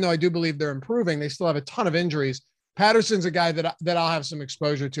 even though I do believe they're improving. They still have a ton of injuries. Patterson's a guy that I'll have some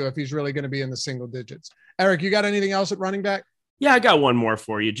exposure to if he's really going to be in the single digits. Eric, you got anything else at running back? Yeah, I got one more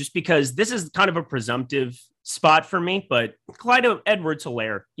for you, just because this is kind of a presumptive spot for me, but Clyde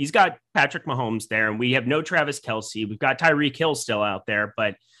Edwards-Helaire, he's got Patrick Mahomes there, and we have no Travis Kelce. We've got Tyreek Hill still out there,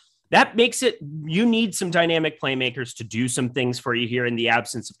 but that makes it, you need some dynamic playmakers to do some things for you here in the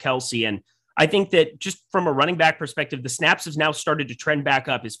absence of Kelce. And I think that just from a running back perspective, the snaps have now started to trend back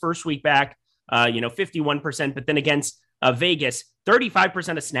up. His first week back, 51%, but then against Vegas,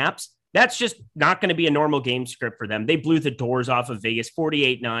 35% of snaps. That's just not going to be a normal game script for them. They blew the doors off of Vegas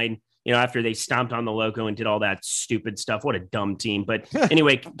 48-9, after they stomped on the logo and did all that stupid stuff. What a dumb team. But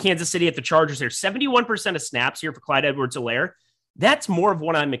anyway, Kansas City at the Chargers, there's 71% of snaps here for Clyde Edwards-Helaire. That's more of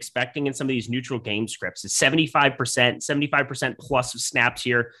what I'm expecting in some of these neutral game scripts is 75% plus of snaps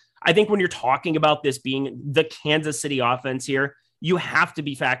here. I think when you're talking about this being the Kansas City offense here, you have to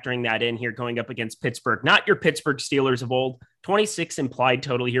be factoring that in here going up against Pittsburgh, not your Pittsburgh Steelers of old. 26 implied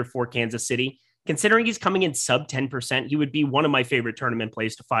total here for Kansas City. Considering he's coming in sub 10%, he would be one of my favorite tournament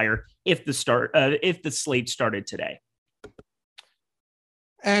plays to fire if the slate started today.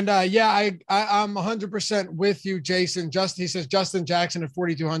 And I'm 100% with you, Jason. He says Justin Jackson at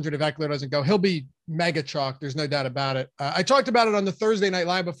 4,200 if Eckler doesn't go. He'll be mega chalk. There's no doubt about it. I talked about it on the Thursday Night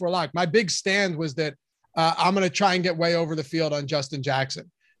Live before lock. My big stand was that I'm going to try and get way over the field on Justin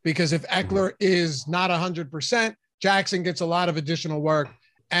Jackson, because if Eckler is not 100%, Jackson gets a lot of additional work.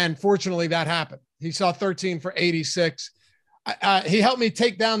 And fortunately that happened. He saw 13 for 86. He helped me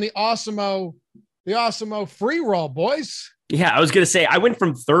take down the Awesemo free roll, boys. Yeah, I was going to say, I went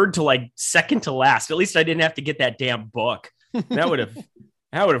from third to like second to last. At least I didn't have to get that damn book. That would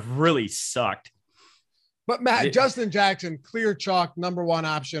have really sucked. But Matt, Justin Jackson, clear chalk, number one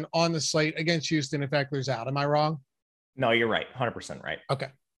option on the slate against Houston if Eckler's out. Am I wrong? No, you're right. 100% right. Okay.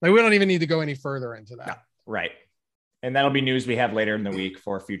 Like, we don't even need to go any further into that. No, right. And that'll be news we have later in the week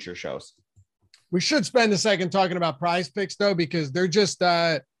for future shows. We should spend a second talking about Prize Picks, though, because they're just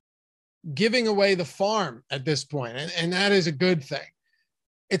giving away the farm at this point, and that is a good thing.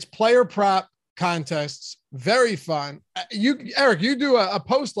 It's player prop contests, very fun. Eric, you do a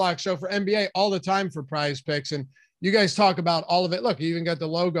post-lock show for NBA all the time for Prize Picks, and you guys talk about all of it. Look, you even got the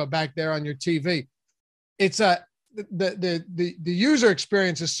logo back there on your TV. It's the user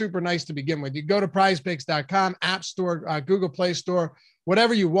experience is super nice to begin with. You go to prizepicks.com, App Store, Google Play Store,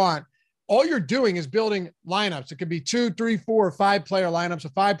 whatever you want. All you're doing is building lineups. It could be 2, 3, 4, or 5 player lineups. A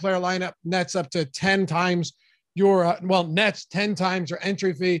 5-player lineup nets up to 10 times your nets 10 times your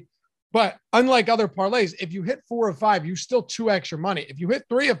entry fee. But unlike other parlays, if you hit 4 or 5, you still 2x your money. If you hit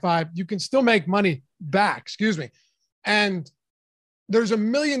 3 or 5, you can still make money back. And there's a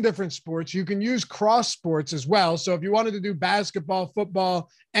million different sports. You can use cross sports as well. So if you wanted to do basketball, football,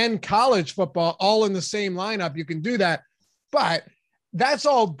 and college football all in the same lineup, you can do that. But that's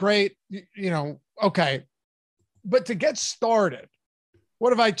all great, okay. But to get started,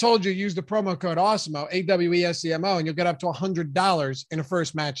 what if I told you use the promo code AWESEMO, AWESEMO, and you'll get up to $100 in a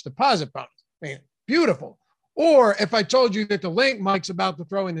first match deposit bonus? Man, beautiful. Or if I told you that the link Mike's about to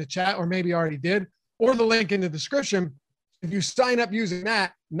throw in the chat, or maybe already did, or the link in the description, if you sign up using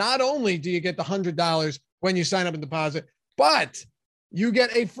that, not only do you get the $100 when you sign up and deposit, but you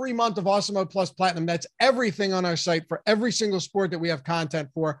get a free month of Awesemo Plus Platinum. That's everything on our site for every single sport that we have content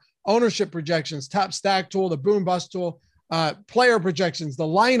for. Ownership projections, top stack tool, the boom bust tool, player projections, the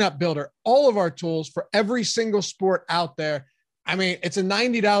lineup builder, all of our tools for every single sport out there. I mean, it's a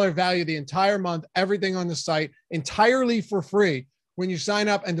 $90 value the entire month, everything on the site entirely for free when you sign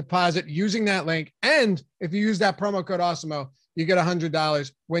up and deposit using that link. And if you use that promo code Awesemo, you get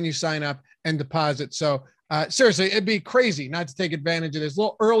 $100 when you sign up and deposit. So seriously, it'd be crazy not to take advantage of this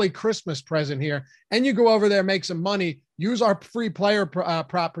little early Christmas present here. And you go over there, make some money, use our free player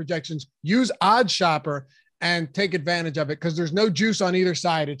prop projections, use Odd Shopper, and take advantage of it, because there's no juice on either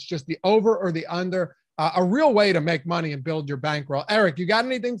side. It's just the over or the under, a real way to make money and build your bankroll. Eric, you got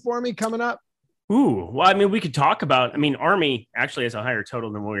anything for me coming up? Ooh, well, I mean, we could talk about, Army actually has a higher total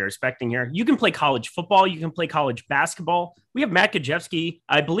than what we were expecting here. You can play college football. You can play college basketball. We have Matt Gajewski.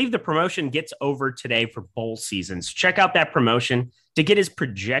 I believe the promotion gets over today for bowl season. So check out that promotion to get his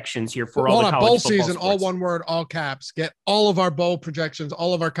projections here for all the college bowl football season, sports. all one word, all caps. Get all of our bowl projections,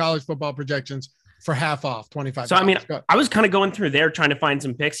 all of our college football projections for half off, $25. So, I was kind of going through there trying to find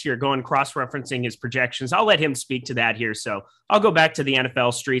some picks here, going cross-referencing his projections. I'll let him speak to that here. So I'll go back to the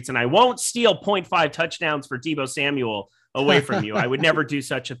NFL streets, and I won't steal 0.5 touchdowns for Deebo Samuel away from you. I would never do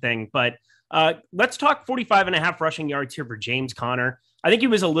such a thing. But let's talk 45.5 rushing yards here for James Conner. I think he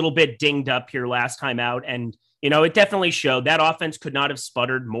was a little bit dinged up here last time out, and it definitely showed. That offense could not have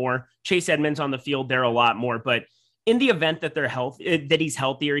sputtered more. Chase Edmonds on the field there a lot more, but in the event that that he's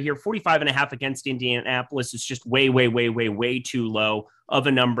healthier here, 45.5 against Indianapolis is just way, way, way, way, way too low of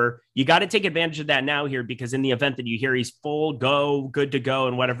a number. You got to take advantage of that now here, because in the event that you hear he's full go, good to go,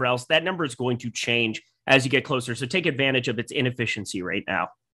 and whatever else, that number is going to change as you get closer. So take advantage of its inefficiency right now.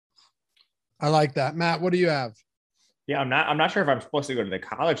 I like that. Matt, what do you have? Yeah, I'm not sure if I'm supposed to go to the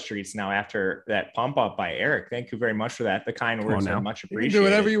college streets now after that pump up by Eric. Thank you very much for that. The kind words are much appreciated. You can do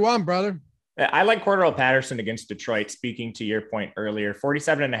whatever you want, brother. I like Cordell Patterson against Detroit. Speaking to your point earlier,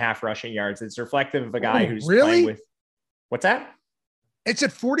 47.5 rushing yards. It's reflective of a guy who's playing with. What's that? It's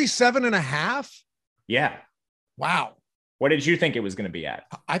at 47.5. Yeah. Wow. What did you think it was going to be at?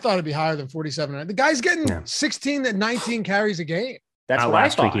 I thought it'd be higher than 47. The guy's getting 16 to 19 carries a game. That's what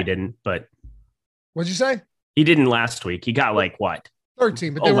last I week thought. he didn't, but What'd you say? he didn't last week. He got like what?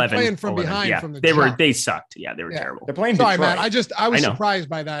 13, but they 11, were playing from 11. behind Yeah, from the they sucked. Yeah, they were terrible. They're playing Sorry, Detroit. man. I was surprised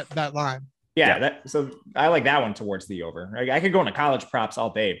by that line. So I like that one towards the over. I could go into college props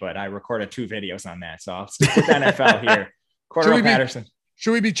all day, but I recorded 2 videos on that. So I'll stick with NFL here. Cordero Patterson.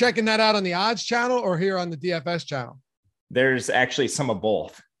 Should we be checking that out on the odds channel or here on the DFS channel? There's actually some of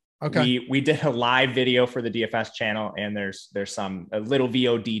both. Okay. We did a live video for the DFS channel, and there's a little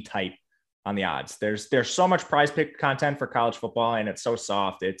VOD type on the odds. There's so much prize pick content for college football, and it's so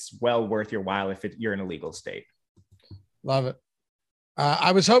soft. It's well worth your while if you're in a legal state. Love it.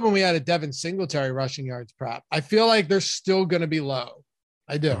 I was hoping we had a Devin Singletary rushing yards prop. I feel like they're still going to be low.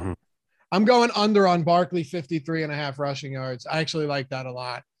 I do. Mm-hmm. I'm going under on Barkley, 53.5 rushing yards. I actually like that a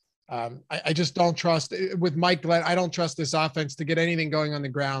lot. I just don't trust with Mike Glenn. I don't trust this offense to get anything going on the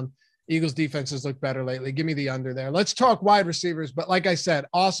ground. Eagles defenses look better lately. Give me the under there. Let's talk wide receivers. But like I said,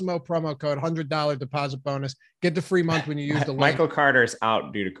 Awesemo promo code, $100 deposit bonus. Get the free month when you use the link. Michael Carter's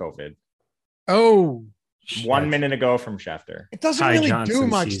out due to COVID. Oh, 1 minute ago from Schefter. It doesn't really do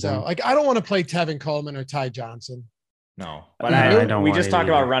much though. Like I don't want to play Tevin Coleman or Ty Johnson. No, but we just talked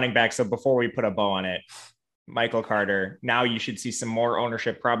about running back. So before we put a bow on it, Michael Carter, now you should see some more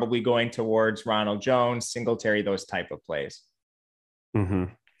ownership probably going towards Ronald Jones, Singletary, those type of plays. Mm-hmm.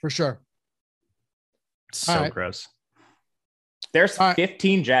 For sure. So gross. There's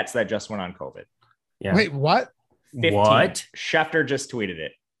 15 Jets that just went on COVID. Yeah. Wait, what? 15. What? Schefter just tweeted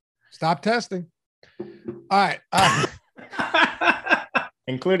it. Stop testing. All right.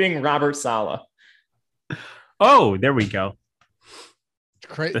 Including Robert Saleh. Oh, there we go.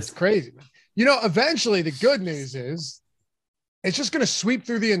 It's crazy. You know, eventually the good news is it's just going to sweep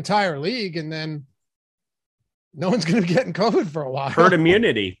through the entire league and then no one's going to be getting COVID for a while. Herd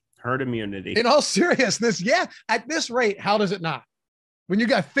immunity. In all seriousness, yeah. At this rate, how does it not? When you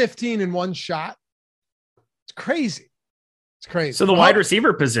got 15 in one shot, it's crazy. It's crazy. So the wide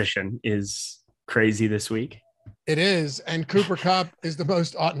receiver position is crazy this week. It is. And Cooper Kupp is the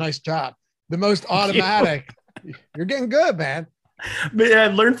most nice job. The most automatic. You're getting good, man. But I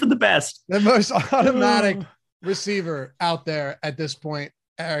learned from the best. The most automatic receiver out there at this point,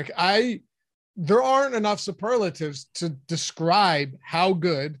 Eric. There aren't enough superlatives to describe how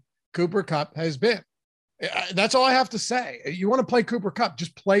good Cooper Kupp has been. That's all I have to say. You want to play Cooper Kupp,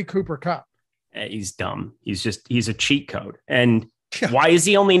 just play Cooper Kupp. He's dumb. He's a cheat code. And why is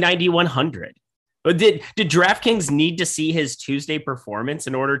he only 9,100? But did DraftKings need to see his Tuesday performance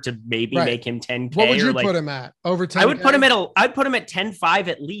in order to maybe make him 10K? What would you put him at? Over 10K? I'd put him at 10.5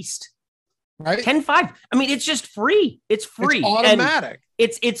 at least. Right? 10.5. I mean, it's just free. It's free. It's automatic. And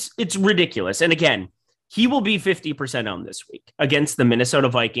it's ridiculous. And again, he will be 50% owned this week against the Minnesota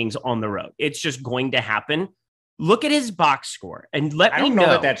Vikings on the road. It's just going to happen. Look at his box score and let me know. I don't know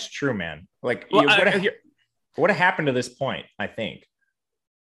that that's true, man. Like, what happened to this point, I think.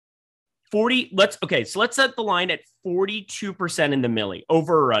 40. Let's set the line at 42% in the milli.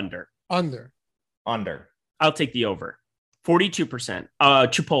 Over or under? Under. I'll take the over. 42%.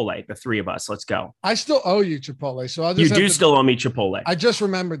 Chipotle, the three of us. Let's go. I still owe you Chipotle, so I'll just. You do still owe me Chipotle. I just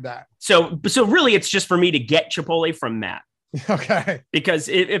remembered that. So really, it's just for me to get Chipotle from Matt. Okay. Because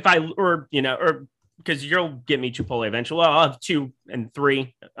because you'll get me Chipotle eventually. Well, I'll have 2 and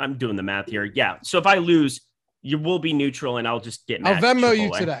 3. I'm doing the math here. Yeah. So if I lose, you will be neutral, and I'll just get Matt. I'll Venmo Chipotle.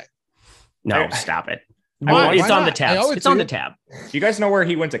 you today. No, stop it. Why? It's Why on not? the tab. It's on the tab. Do you guys know where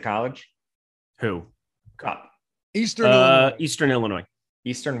he went to college? Who? Kupp. Eastern Illinois.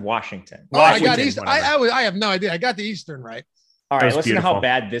 Eastern Washington. I got Eastern. I have no idea. I got the Eastern right. All right, listen to how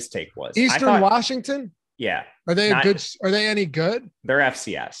bad this take was. Eastern Washington? Yeah. Are they Are they any good? They're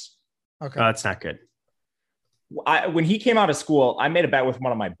FCS. Okay. That's not good. When he came out of school, I made a bet with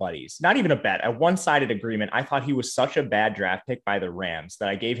one of my buddies. Not even a bet, a one-sided agreement. I thought he was such a bad draft pick by the Rams that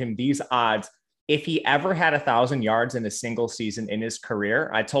I gave him these odds. If he ever had 1,000 yards in a single season in his career,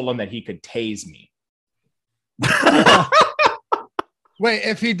 I told him that he could tase me. Wait,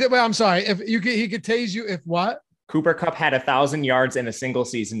 if he did, I'm sorry. If he could tase you, if what? Cooper Kupp had 1,000 yards in a single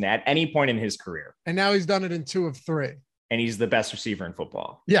season at any point in his career. And now he's done it in 2 of 3. And he's the best receiver in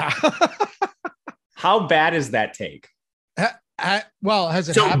football. Yeah. How bad is that take? Well, has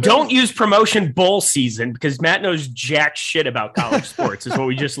it so happened? Don't use promotion bowl season because Matt knows jack shit about college sports is what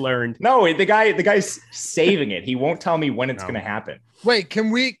we just learned. No, the guy's saving it. He won't tell me when it's going to happen. Wait,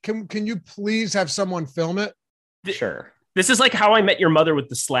 can you please have someone film it? Sure. This is like How I Met Your Mother with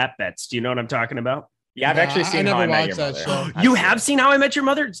the slap bets. Do you know what I'm talking about? Yeah, I've actually seen How I Met Your Mother. You have seen How I Met Your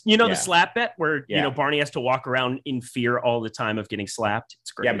Mother? You know, the slap bet where, you know, Barney has to walk around in fear all the time of getting slapped.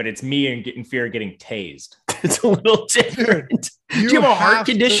 It's great. Yeah, but it's me in fear of getting tased. It's a little different. Do you have a heart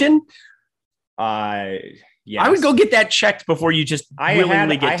condition? Yeah. I would go get that checked before you just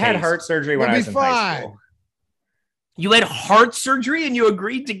willingly get tased. I had heart surgery when I was in high school. You had heart surgery and you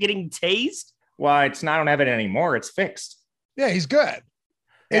agreed to getting tased? Well, I don't have it anymore. It's fixed. Yeah, he's good.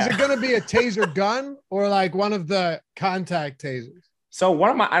 Yeah. Is it going to be a taser gun or like one of the contact tasers? So I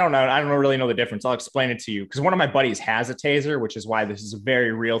don't know. I don't really know the difference. I'll explain it to you because one of my buddies has a taser, which is why this is a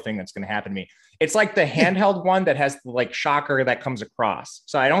very real thing that's going to happen to me. It's like the handheld one that has the like shocker that comes across.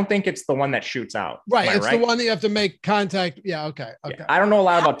 So I don't think it's the one that shoots out. Right. It's the one that you have to make contact. Yeah. Okay. Yeah, I don't know a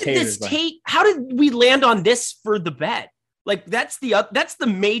lot about tasers. How did we land on this for the bet? Like that's the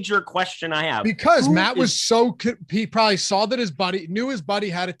major question I have. Because Matt was he probably saw that knew his buddy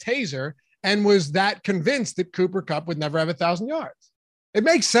had a taser and was that convinced that Cooper Kupp would never have 1,000 yards. It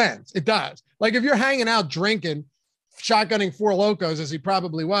makes sense. It does. Like if you're hanging out drinking, shotgunning Four Locos as he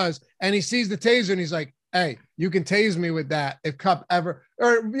probably was, and he sees the taser and he's like, hey, you can tase me with that if Kupp ever,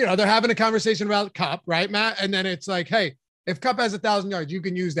 or, you know, they're having a conversation about Kupp, right, Matt? And then it's like, hey, if Kupp has 1,000 yards, you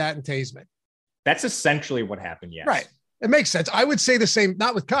can use that and tase me. That's essentially what happened. Yes. Right. It makes sense. I would say the same,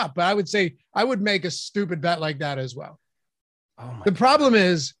 not with Kupp, but I would say I would make a stupid bet like that as well. The problem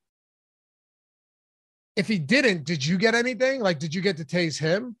is, if he didn't, did you get anything? Like, did you get to tase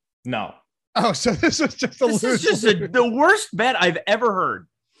him? No. Oh, so this was just the worst bet I've ever heard.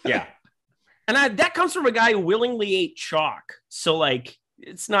 Yeah. And that comes from a guy who willingly ate chalk. So like,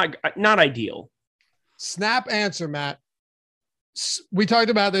 it's not ideal. Snap answer, Matt. We talked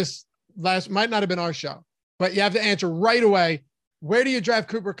about this might not have been our show, but you have to answer right away. Where do you draft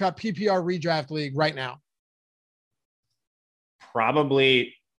Cooper Kupp PPR redraft league right now?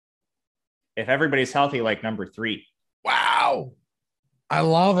 Probably, if everybody's healthy, like number 3. Wow. I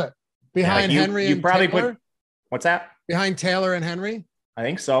love it. Behind Henry and probably Taylor? What's that? Behind Taylor and Henry? I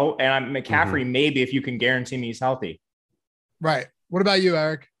think so. And McCaffrey, maybe if you can guarantee me he's healthy. Right. What about you,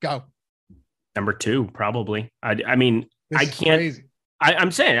 Eric? Go. Number 2, probably. I mean, this I can't. Crazy.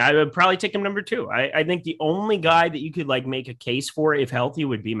 I'm saying I would probably take him number 2. I think the only guy that you could like make a case for if healthy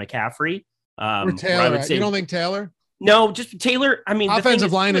would be McCaffrey. Or Taylor. You don't think Taylor? No, just Taylor. I mean,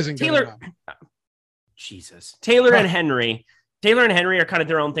 offensive line isn't Taylor. Jesus, Taylor and Henry. Taylor and Henry are kind of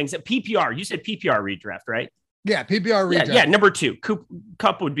their own things. At PPR, you said PPR redraft, right? Yeah, PPR redraft. Yeah, number 2.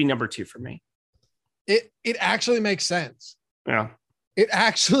 Kupp would be number 2 for me. It actually makes sense. Yeah, it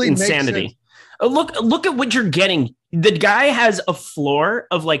actually insanity. Makes sense. Look at what you're getting. The guy has a floor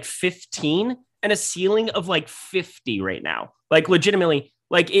of like 15 and a ceiling of like 50 right now. Like legitimately,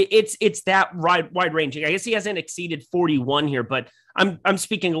 like it's that wide ranging. I guess he hasn't exceeded 41 here, but I'm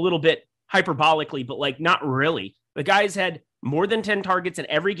speaking a little bit hyperbolically, but like not really. The guy's had more than 10 targets in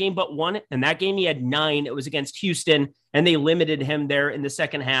every game but one. And that game he had 9. It was against Houston, and they limited him there in the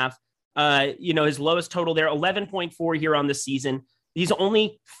second half. His lowest total there, 11.4 here on the season. He's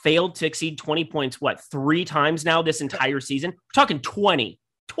only failed to exceed 20 points, 3 times now this entire season? We're talking 20.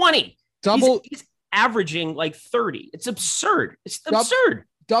 He's averaging like 30. It's absurd. It's absurd.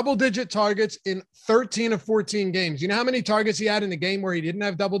 Double-digit targets in 13 of 14 games. You know how many targets he had in the game where he didn't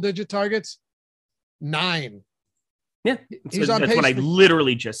have double-digit targets? 9. Yeah, that's what I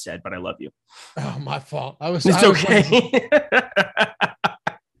literally just said, but I love you. Oh, my fault. It's okay.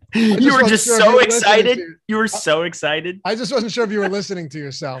 You were just so excited. You were so excited. I just wasn't sure if you were listening to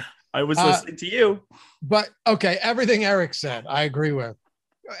yourself. I was listening to you. But okay, everything Eric said, I agree with.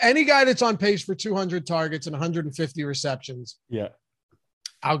 Any guy that's on pace for 200 targets and 150 receptions. Yeah.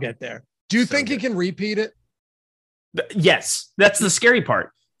 I'll get there. Do you think he can repeat it? Yes. That's the scary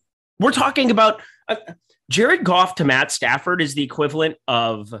part. We're talking about Jared Goff to Matt Stafford is the equivalent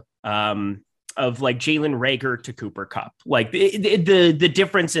of like Jalen Reagor to Cooper Kupp. Like the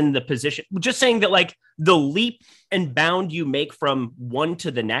difference in the position, just saying that like the leap and bound you make from one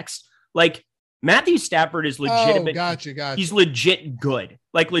to the next, like Matthew Stafford is legitimate. Oh, gotcha. He's legit good,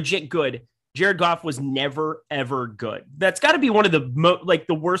 like legit good. Jared Goff was never, ever good. That's got to be one of the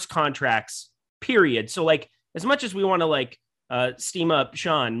the worst contracts, period. So like, as much as we want to like steam up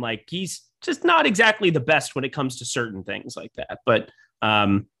Sean, like he's just not exactly the best when it comes to certain things like that. But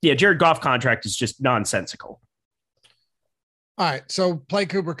Jared Goff contract is just nonsensical. All right. So play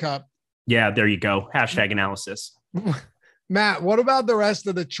Cooper Kupp. Yeah, there you go. Hashtag analysis. Matt, what about the rest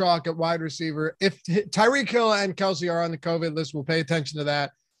of the chalk at wide receiver? If Tyreek Hill and Kelsey are on the COVID list, we'll pay attention to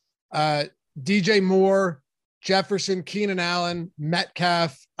that. DJ Moore, Jefferson, Keenan Allen,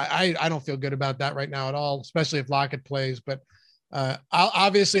 Metcalf. I don't feel good about that right now at all, especially if Lockett plays. But I'll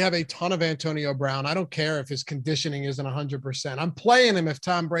obviously have a ton of Antonio Brown. I don't care if his conditioning isn't 100%. I'm playing him if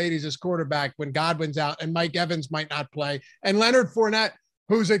Tom Brady's his quarterback when Godwin's out and Mike Evans might not play. And Leonard Fournette,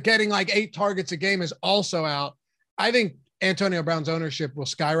 who's getting like 8 targets a game, is also out. I think Antonio Brown's ownership will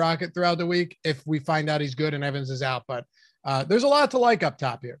skyrocket throughout the week if we find out he's good and Evans is out. But there's a lot to like up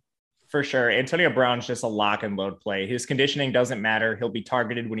top here. For sure. Antonio Brown's just a lock and load play. His conditioning doesn't matter. He'll be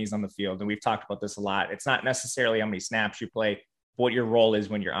targeted when he's on the field. And we've talked about this a lot. It's not necessarily how many snaps you play, what your role is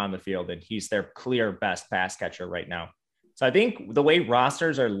when you're on the field. And he's their clear best pass catcher right now. So I think the way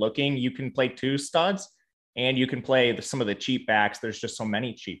rosters are looking, you can play 2 studs and you can play some of the cheap backs. There's just so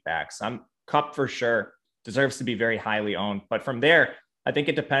many cheap backs. Kupp for sure deserves to be very highly owned. But from there, I think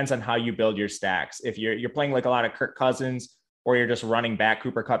it depends on how you build your stacks. If you're playing like a lot of Kirk Cousins, or you're just running back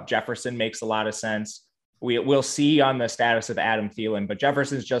Cooper Kupp, Jefferson makes a lot of sense. We'll see on the status of Adam Thielen, but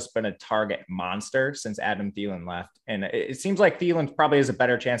Jefferson's just been a target monster since Adam Thielen left. And it seems like Thielen probably has a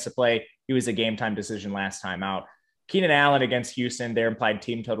better chance to play. He was a game time decision last time out. Keenan Allen against Houston, their implied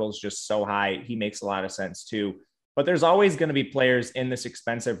team total is just so high. He makes a lot of sense too. But there's always going to be players in this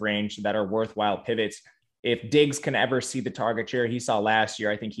expensive range that are worthwhile pivots. If Diggs can ever see the target share he saw last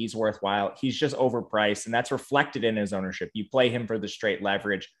year, I think he's worthwhile. He's just overpriced, and that's reflected in his ownership. You play him for the straight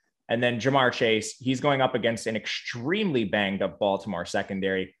leverage. And then Jamar Chase, he's going up against an extremely banged up Baltimore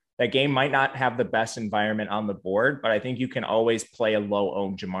secondary. That game might not have the best environment on the board, but I think you can always play a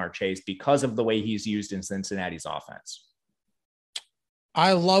low-owned Jamar Chase because of the way he's used in Cincinnati's offense.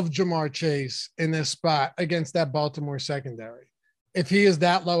 I love Jamar Chase in this spot against that Baltimore secondary. If he is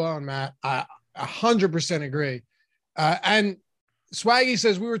that low on, Matt, I 100% agree. And Swaggy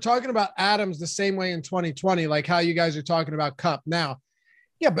says, we were talking about Adams the same way in 2020, like how you guys are talking about Kupp now.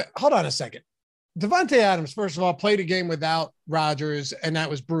 Yeah, but hold on a second. Devontae Adams, first of all, played a game without Rodgers, and that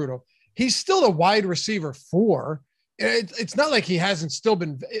was brutal. He's still a wide receiver 4. It's not like he hasn't still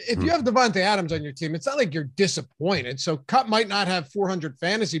been – if you have Devontae Adams on your team, it's not like you're disappointed. So Kupp might not have 400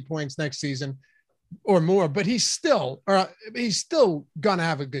 fantasy points next season or more, but he's still gonna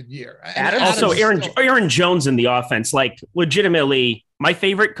have a good year. Also, Aaron Jones in the offense, like legitimately, my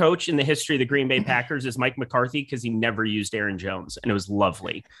favorite coach in the history of the Green Bay Packers is Mike McCarthy because he never used Aaron Jones, and it was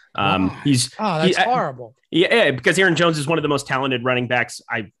lovely. That's horrible. Yeah, because Aaron Jones is one of the most talented running backs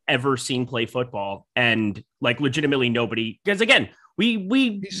I've ever seen play football, and like legitimately nobody. Because again,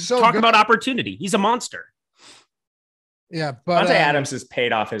 we talk about opportunity. He's a monster. Yeah, but Devontae Adams has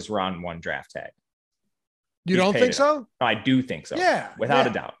paid off his run 1 draft tag. You don't think so? No, I do think so. Yeah. Without a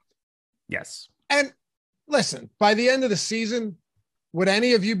doubt. Yes. And listen, by the end of the season, would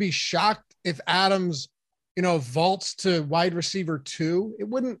any of you be shocked if Adams, vaults to wide receiver 2? It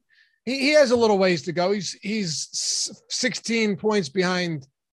wouldn't. He has a little ways to go. He's 16 points behind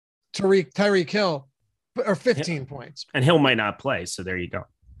Tyreek Hill, or 15 points. And Hill might not play, so there you go.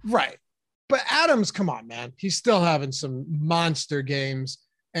 Right. But Adams, come on, man. He's still having some monster games.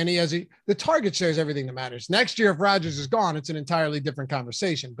 And the target share is everything that matters. Next year, if Rodgers is gone, it's an entirely different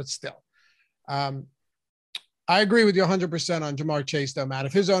conversation, but still. I agree with you 100% on Jamar Chase, though, Matt.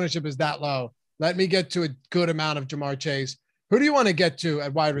 If his ownership is that low, let me get to a good amount of Jamar Chase. Who do you want to get to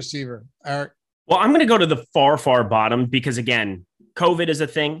at wide receiver, Eric? Well, I'm going to go to the far, far bottom because, again, COVID is a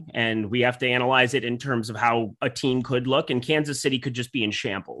thing, and we have to analyze it in terms of how a team could look, and Kansas City could just be in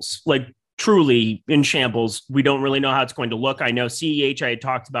shambles. Like, truly in shambles. We don't really know how it's going to look. I know CEH I had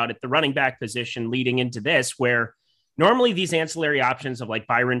talked about at the running back position leading into this, where normally these ancillary options of like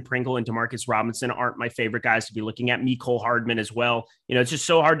Byron Pringle and Demarcus Robinson aren't my favorite guys to be looking at. Mecole Hardman as well. It's just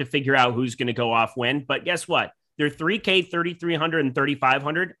so hard to figure out who's going to go off when. But guess what? They're 3K, 3,300, and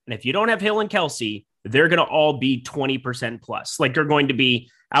 3,500. And if you don't have Hill and Kelsey, they're going to all be 20% plus. Like they're going to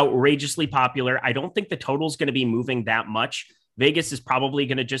be outrageously popular. I don't think the total is going to be moving that much. Vegas is probably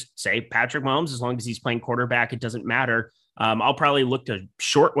going to just say Patrick Mahomes, as long as he's playing quarterback, it doesn't matter. I'll probably look to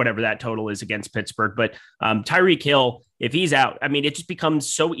short whatever that total is against Pittsburgh. But Tyreek Hill, if he's out, I mean, it just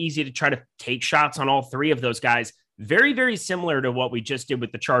becomes so easy to try to take shots on all 3 of those guys. Very, very similar to what we just did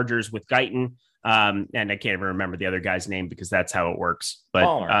with the Chargers with Guyton. And I can't even remember the other guy's name because that's how it works.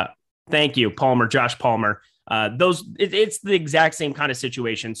 But thank you, Palmer, Josh Palmer. It's the exact same kind of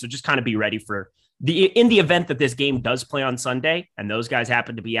situation. So just kind of be ready for in the event that this game does play on Sunday and those guys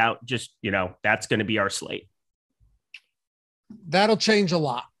happen to be out, just, that's going to be our slate. That'll change a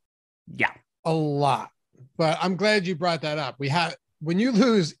lot. Yeah. A lot. But I'm glad you brought that up. When you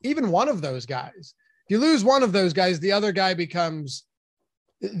lose even one of those guys, if you lose one of those guys, the other guy becomes,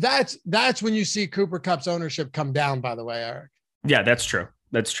 that's when you see Cooper Kupp's ownership come down, by the way, Eric. Yeah, that's true.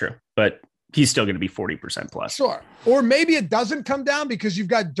 That's true. But he's still going to be 40% plus. Sure. Or maybe it doesn't come down because you've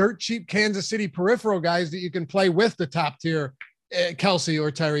got dirt cheap Kansas City peripheral guys that you can play with the top tier Kelsey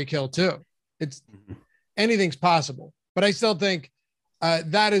or Tyreek Hill too. It's anything's possible, but I still think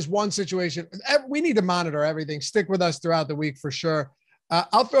that is one situation. We need to monitor everything. Stick with us throughout the week for sure.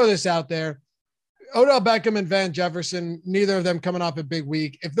 I'll throw this out there. Odell Beckham and Van Jefferson, neither of them coming off a big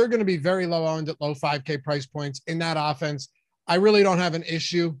week. If they're going to be very low owned at low 5K price points in that offense, I really don't have an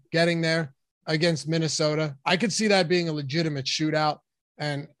issue getting there against Minnesota. I could see that being a legitimate shootout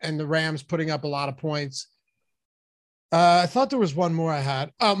and the Rams putting up a lot of points. I thought there was one more I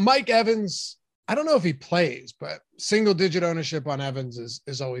had. Mike Evans. I don't know if he plays, but single digit ownership on Evans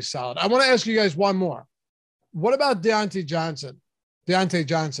is always solid. I want to ask you guys one more. What about Deontay Johnson,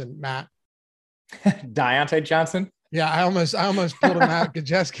 Matt? Deontay Johnson? Yeah, I almost pulled him out,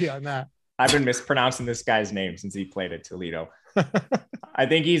 Gajeski, on that. I've been mispronouncing this guy's name since he played at Toledo. I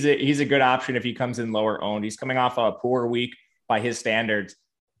think he's a good option if he comes in lower owned. He's coming off a poor week by his standards,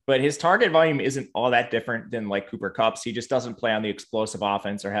 but his target volume isn't all that different than like Cooper Kupp's. He just doesn't play on the explosive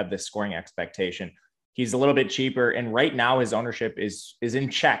offense or have this scoring expectation. He's a little bit cheaper, and right now his ownership is in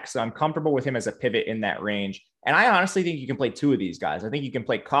check. So I'm comfortable with him as a pivot in that range. And I honestly think you can play two of these guys. I think you can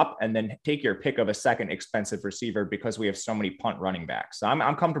play Kupp and then take your pick of a second expensive receiver because we have so many punt running backs. So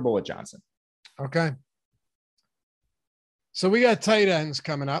I'm comfortable with Johnson. Okay. So we got tight ends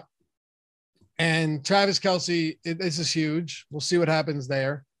coming up. And Travis Kelce, this is huge. We'll see what happens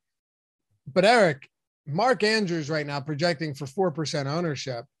there. But Eric, Mark Andrews right now projecting for 4%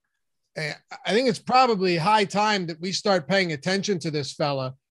 ownership. And I think it's probably high time that we start paying attention to this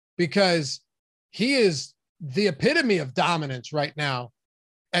fella because he is the epitome of dominance right now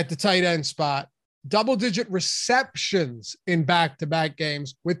at the tight end spot. Double-digit receptions in back-to-back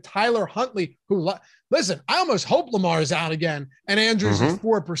games with Tyler Huntley, who, listen, I almost hope Lamar is out again, and Andrews is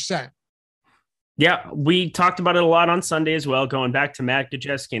 4%. Yeah, we talked about it a lot on Sunday as well, going back to Matt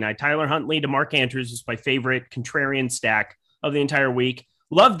Gajeski and I. Tyler Huntley to Mark Andrews is my favorite contrarian stack of the entire week.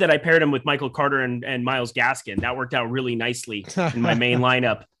 Loved that I paired him with Michael Carter and Myles Gaskin. That worked out really nicely in my main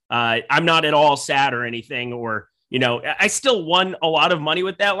lineup. I'm not at all sad or anything, or, I still won a lot of money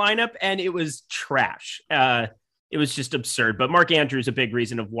with that lineup and it was trash. It was just absurd, but Mark Andrews, a big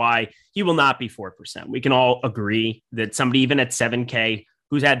reason of why he will not be 4%. We can all agree that somebody even at 7K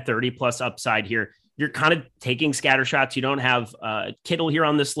who's had 30 plus upside here, you're kind of taking scatter shots. You don't have Kittle here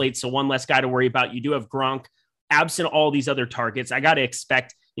on the slate. So one less guy to worry about. You do have Gronk absent all these other targets. I got to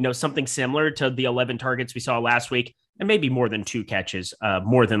expect, something similar to the 11 targets we saw last week. And maybe more than 2 catches,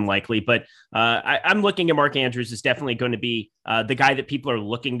 more than likely. But I'm looking at Mark Andrews as definitely going to be the guy that people are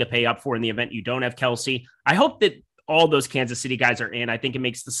looking to pay up for in the event you don't have Kelsey. I hope that all those Kansas City guys are in. I think it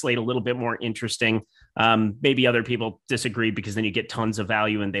makes the slate a little bit more interesting. Maybe other people disagree because then you get tons of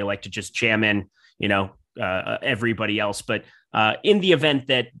value and they like to just jam in, everybody else. But in the event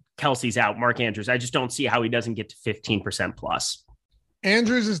that Kelsey's out, Mark Andrews, I just don't see how he doesn't get to 15% plus.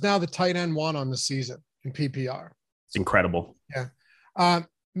 Andrews is now the tight end 1 on the season in PPR. It's incredible. Yeah.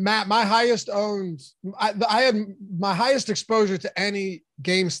 Matt, my highest owned, I had my highest exposure to any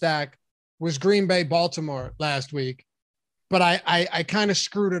game stack was Green Bay, Baltimore last week, but I kind of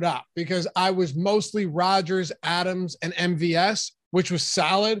screwed it up because I was mostly Rodgers, Adams, and MVS, which was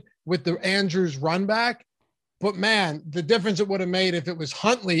solid with the Andrews run back. But man, the difference it would have made if it was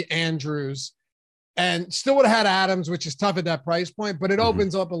Huntley, Andrews, and still would have had Adams, which is tough at that price point, but it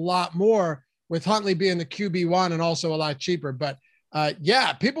opens up a lot more with Huntley being the QB1 and also a lot cheaper. But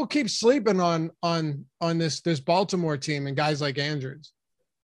yeah, people keep sleeping on this Baltimore team and guys like Andrews.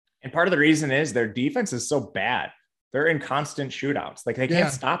 And part of the reason is their defense is so bad. They're in constant shootouts. Like they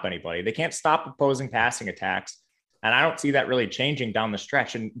can't stop anybody. They can't stop opposing passing attacks. And I don't see that really changing down the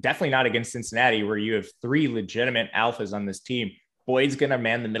stretch, and definitely not against Cincinnati, where you have 3 legitimate alphas on this team. Boyd's going to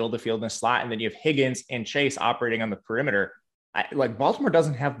man the middle of the field in the slot. And then you have Higgins and Chase operating on the perimeter. Baltimore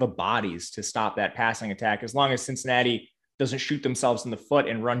doesn't have the bodies to stop that passing attack as long as Cincinnati doesn't shoot themselves in the foot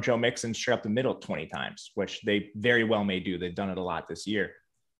and run Joe Mixon straight up the middle 20 times, which they very well may do. They've done it a lot this year.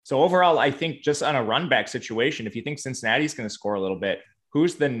 So overall, I think just on a run back situation, if you think Cincinnati's going to score a little bit,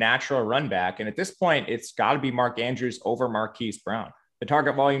 who's the natural run back? And at this point, it's got to be Mark Andrews over Marquise Brown. The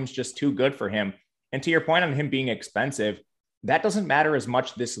target volume is just too good for him. And to your point on him being expensive, that doesn't matter as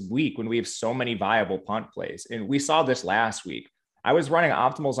much this week when we have so many viable punt plays. And we saw this last week. I was running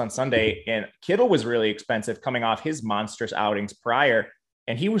optimals on Sunday, and Kittle was really expensive coming off his monstrous outings prior.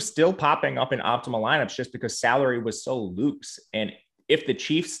 And he was still popping up in optimal lineups just because salary was so loose. And if the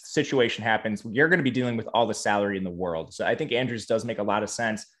Chiefs situation happens, you're going to be dealing with all the salary in the world. So I think Andrews does make a lot of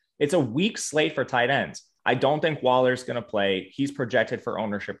sense. It's a weak slate for tight ends. I don't think Waller's going to play. He's projected for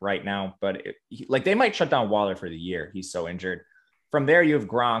ownership right now, but they might shut down Waller for the year. He's so injured. From there, you have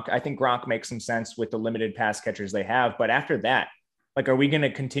Gronk. I think Gronk makes some sense with the limited pass catchers they have. But after that, Like, are we going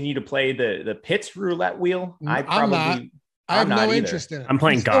to continue to play the Pitts roulette wheel? I'm not. I have no interest in it. I'm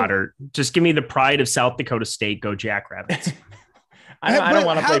playing Goddard. Just give me the pride of South Dakota State. Go Jackrabbits. I don't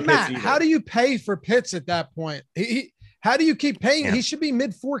want to play Pitts Matt, either. how do you pay for Pitts at that point? How do you keep paying? Can't. He should be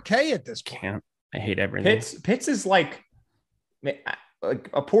mid 4K at this point. Can't. I hate everything. Pitts is like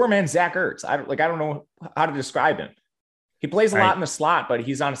a poor man's Zach Ertz. I don't know how to describe him. He plays a lot in the slot, but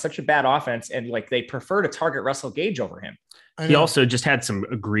he's on such a bad offense, and like they prefer to target Russell Gage over him. He also just had some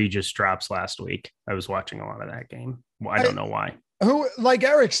egregious drops last week. I was watching a lot of that game. Well, I don't know why. Who, like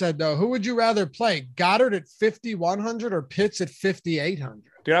Eric said, though, who would you rather play? Goddard at 5,100 or Pitts at 5,800?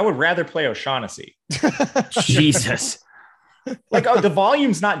 Dude, I would rather play O'Shaughnessy. Jesus. Like, the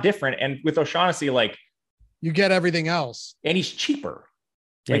volume's not different. And with O'Shaughnessy, like, you get everything else. And he's cheaper.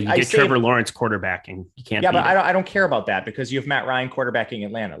 Yeah, like, you get Trevor Lawrence quarterbacking. You can't. Yeah, but I don't care about that because you have Matt Ryan quarterbacking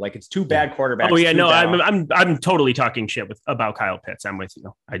Atlanta. Like, it's two bad quarterbacks. Oh yeah, no, I'm totally talking shit about Kyle Pitts. I'm with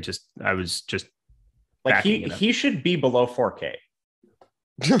you. I was just like he should be below 4K.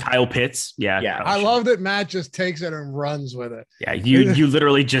 Kyle Pitts, yeah. I love that Matt just takes it and runs with it. Yeah, you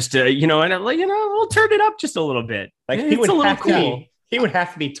literally just and I'm like, we'll turn it up just a little bit. Like he would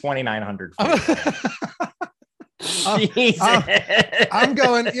have to be 2,900. I'm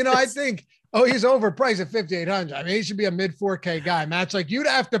going, I think, he's overpriced at 5,800. I mean, he should be a mid 4K guy. Matt's like, you'd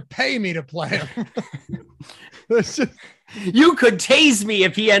have to pay me to play him. You could tase me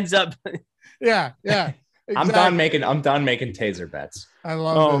if he ends up. Yeah. Exactly. I'm done making taser bets. I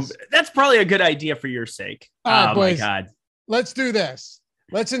love this. That's probably a good idea for your sake. All right, boys, my God. Let's do this.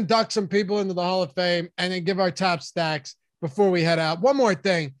 Let's induct some people into the Hall of Fame and then give our top stacks before we head out. One more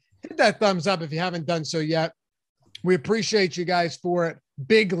thing. Hit that thumbs up if you haven't done so yet. We appreciate you guys for it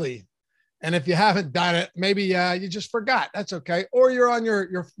bigly. And if you haven't done it, maybe you just forgot. That's okay. Or you're on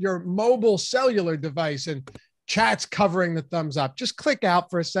your mobile cellular device and chat's covering the thumbs up. Just click out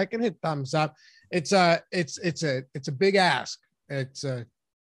for a second, hit thumbs up. It's a big ask. It's a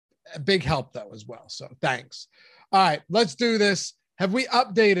big help though as well. So thanks. All right, let's do this. Have we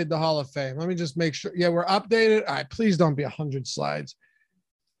updated the Hall of Fame? Let me just make sure. Yeah, we're updated. All right, please don't be 100 slides.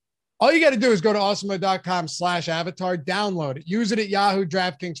 All you got to do is go to awesemo.com/avatar, download it, use it at Yahoo,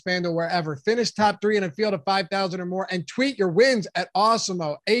 DraftKings, FanDuel, wherever. Finish top 3 in a field of 5,000 or more, and tweet your wins at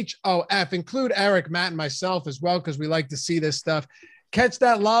Awesemo, HOF. Include Eric, Matt, and myself as well, because we like to see this stuff. Catch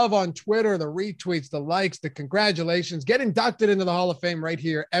that love on Twitter, the retweets, the likes, the congratulations. Get inducted into the Hall of Fame right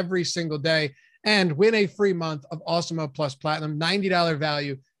here every single day and win a free month of Awesemo Plus Platinum, $90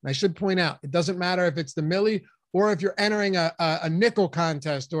 value. And I should point out, it doesn't matter if it's the Millie or if you're entering a nickel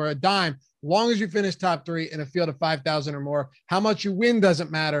contest or a dime, long as you finish top 3 in a field of 5,000 or more. How much you win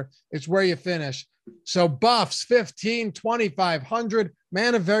doesn't matter. It's where you finish. So buffs, 15, 2,500.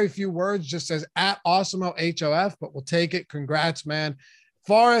 Man of very few words, just says at Awesemo HOF, but we'll take it. Congrats, man.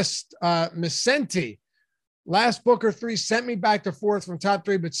 Forrest Micenti, last Booker 3 sent me back to 4th from top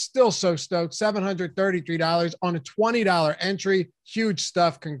 3, but still so stoked. $733 on a $20 entry. Huge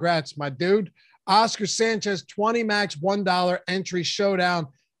stuff. Congrats, my dude. Oscar Sanchez, 20 max, $1 entry showdown.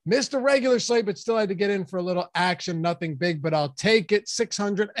 Missed a regular slate, but still had to get in for a little action. Nothing big, but I'll take it.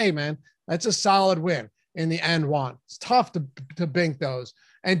 600. Hey, man, that's a solid win in the end one. It's tough to bink those.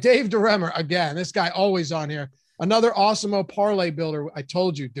 And Dave DeRemer, again, this guy always on here. Another Awesemo parlay builder. I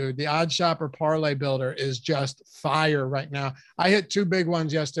told you, dude, the Odd Shopper parlay builder is just fire right now. I hit 2 big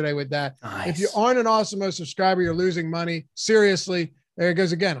ones yesterday with that. Nice. If you aren't an Awesemo subscriber, you're losing money. Seriously. There it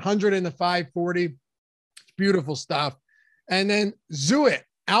goes again, 100 in the 540. It's beautiful stuff. And then Zuit,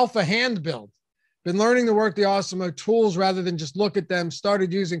 Alpha Hand Build. Been learning to work the Awesemo tools rather than just look at them.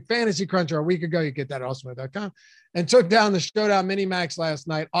 Started using Fantasy Cruncher a week ago. You get that at awesemo.com. And took down the Showdown Mini Max last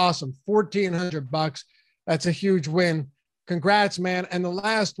night. Awesome. $1,400. That's a huge win. Congrats, man. And the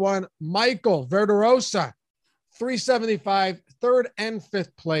last one, Michael Verderosa, 375, 3rd and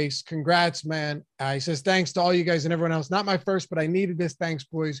 5th place. Congrats, man. He says, thanks to all you guys and everyone else. Not my first, but I needed this. Thanks,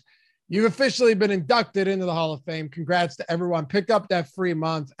 boys. You've officially been inducted into the Hall of Fame. Congrats to everyone. Pick up that free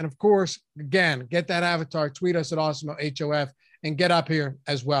month. And of course, again, get that avatar. Tweet us at Awesemo HOF and get up here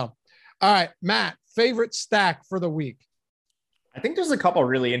as well. All right, Matt, favorite stack for the week. I think there's a couple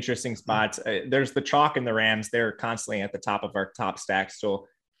really interesting spots. There's the Chalk and the Rams. They're constantly at the top of our top stack still.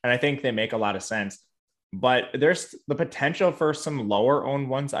 And I think they make a lot of sense. But there's the potential for some lower owned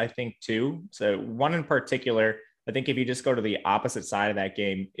ones, I think, too. So one in particular, I think if you just go to the opposite side of that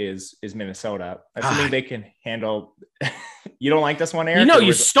game is Minnesota. Assuming they can handle. You don't like this one, Eric?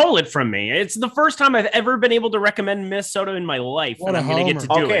 You stole it from me. It's the first time I've ever been able to recommend Minnesota in my life. And I'm going to get to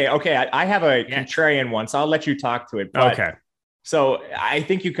do it. Okay. I have a contrarian one, so I'll let you talk to it. But okay. So I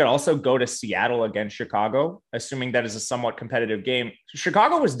think you could also go to Seattle against Chicago, assuming that is a somewhat competitive game.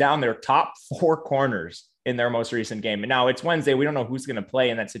 Chicago was down their top 4 corners in their most recent game. And now it's Wednesday. We don't know who's going to play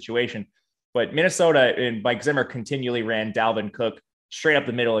in that situation. But Minnesota and Mike Zimmer continually ran Dalvin Cook straight up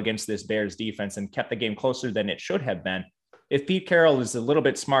the middle against this Bears defense and kept the game closer than it should have been. If Pete Carroll is a little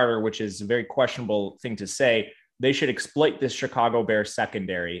bit smarter, which is a very questionable thing to say, they should exploit this Chicago Bears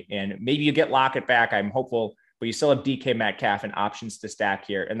secondary. And maybe you get Lockett back. I'm hopeful. But you still have DK Metcalf and options to stack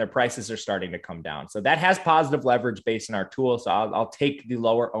here, and their prices are starting to come down. So that has positive leverage based on our tool. So I'll take the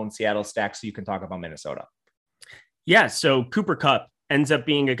lower owned Seattle stack so you can talk about Minnesota. Yeah, so Cooper Kupp ends up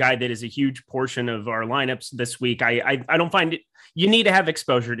being a guy that is a huge portion of our lineups this week. I don't find it. You need to have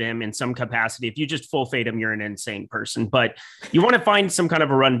exposure to him in some capacity. If you just full fade him, you're an insane person. But you want to find some kind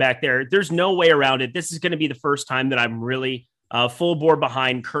of a run back there. There's no way around it. This is going to be the first time that I'm really full bore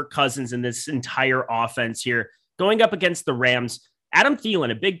behind Kirk Cousins in this entire offense here. Going up against the Rams, Adam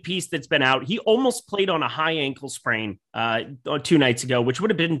Thielen, a big piece that's been out. He almost played on a high ankle sprain 2 nights ago, which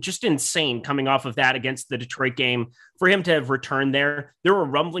would have been just insane coming off of that against the Detroit game for him to have returned there. There were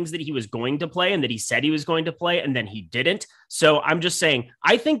rumblings that he was going to play and that he said he was going to play, and then he didn't. So I'm just saying,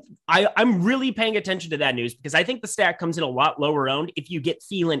 I think I'm really paying attention to that news because I think the stack comes in a lot lower owned if you get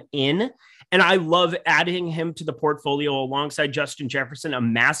Thielen in. And I love adding him to the portfolio alongside Justin Jefferson, a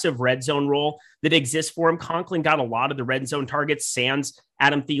massive red zone role that exists for him. Conklin got a lot of the red zone targets, sans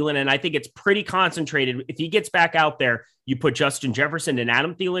Adam Thielen, and I think it's pretty concentrated. If he gets back out there, you put Justin Jefferson and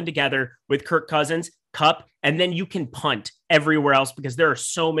Adam Thielen together with Kirk Cousins, Kupp, and then you can punt everywhere else because there are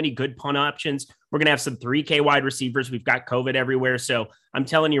so many good punt options. We're going to have some 3K wide receivers. We've got COVID everywhere. So I'm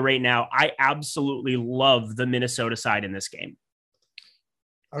telling you right now, I absolutely love the Minnesota side in this game.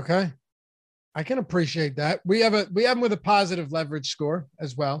 Okay. I can appreciate that. We have them with a positive leverage score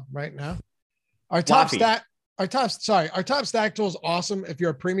as well right now. Our top stack tool is awesome. If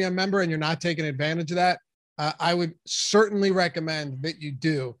you're a premium member and you're not taking advantage of that, I would certainly recommend that you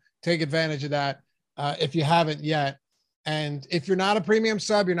do take advantage of that if you haven't yet. And if you're not a premium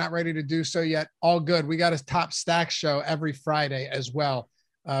sub, you're not ready to do so yet, all good. We got a top stack show every Friday as well,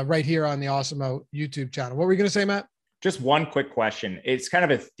 right here on the Awesemo YouTube channel. What were you going to say, Matt? Just one quick question. It's kind of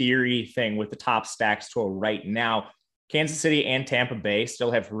a theory thing with the top stacks tool right now. Kansas City and Tampa Bay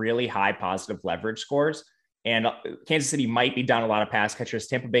still have really high positive leverage scores. And Kansas City might be down a lot of pass catchers.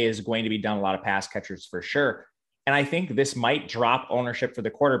 Tampa Bay is going to be down a lot of pass catchers for sure. And I think this might drop ownership for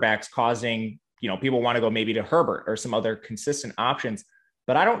the quarterbacks, causing, people want to go maybe to Herbert or some other consistent options.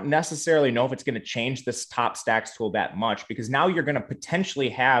 But I don't necessarily know if it's going to change this top stacks tool that much, because now you're going to potentially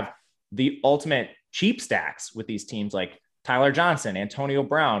have the ultimate cheap stacks with these teams like Tyler Johnson, Antonio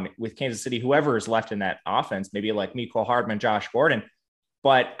Brown with Kansas City, whoever is left in that offense, maybe like Mecole Hardman, Josh Gordon.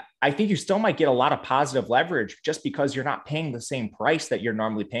 But I think you still might get a lot of positive leverage just because you're not paying the same price that you're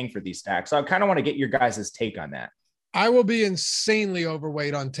normally paying for these stacks. So I kind of want to get your guys' take on that. I will be insanely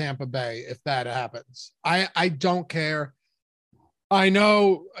overweight on Tampa Bay if that happens. I don't care. I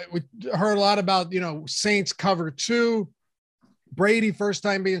know we heard a lot about, Saints cover 2. Brady, first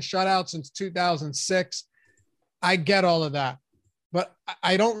time being shut out since 2006. I get all of that, but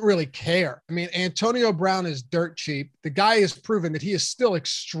I don't really care. I mean, Antonio Brown is dirt cheap. The guy has proven that he is still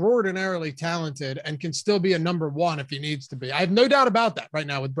extraordinarily talented and can still be a number 1 if he needs to be. I have no doubt about that right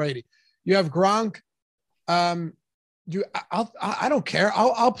now with Brady. You have Gronk. I don't care.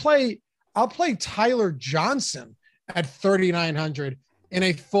 I'll play Tyler Johnson at 3,900 in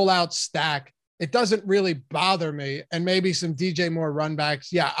a full out stack. It doesn't really bother me, and maybe some DJ Moore runbacks.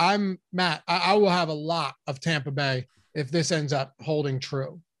 Yeah, I'm Matt. I will have a lot of Tampa Bay if this ends up holding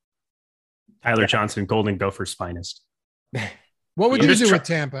true. Tyler Johnson, Golden Gopher's finest. What would you do with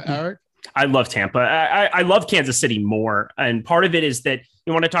Tampa, Eric? I love Tampa. I love Kansas City more. And part of it is that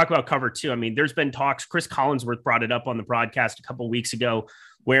you want to talk about cover 2. I mean, there's been talks. Chris Collinsworth brought it up on the broadcast a couple of weeks ago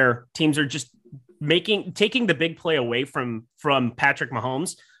where teams are just taking the big play away from Patrick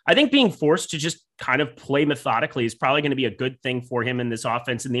Mahomes. I think being forced to just kind of play methodically is probably going to be a good thing for him in this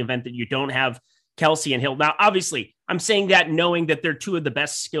offense in the event that you don't have Kelsey and Hill. Now, obviously, I'm saying that knowing that they're 2 of the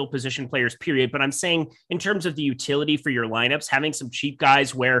best skill position players, period. But I'm saying in terms of the utility for your lineups, having some cheap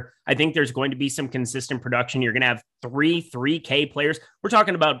guys where I think there's going to be some consistent production. You're going to have 3K players. We're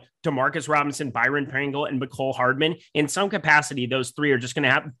talking about DeMarcus Robinson, Byron Pringle, and Mecole Hardman. In some capacity, those 3 are just going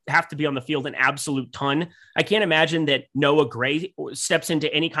to have to be on the field an absolute ton. I can't imagine that Noah Gray steps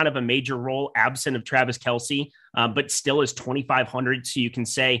into any kind of a major role absent of Travis Kelsey, but still is 2,500. So you can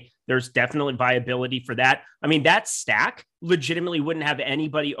say there's definitely viability for that. I mean, that stack legitimately wouldn't have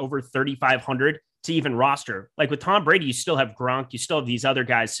anybody over 3,500 to even roster. Like with Tom Brady, you still have Gronk, you still have these other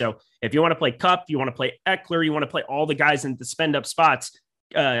guys. So if you want to play Kupp, you want to play Eckler, you want to play all the guys in the spend up spots,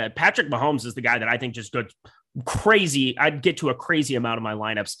 Patrick Mahomes is the guy that I think just goes crazy. I'd get to a crazy amount of my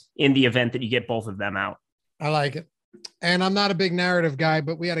lineups in the event that you get both of them out. I like it. And I'm not a big narrative guy,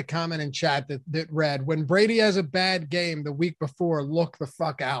 but we had a comment in chat that read, when Brady has a bad game the week before, look the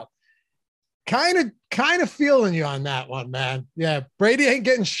fuck out. Kind of feeling you on that one, man. Yeah. Brady ain't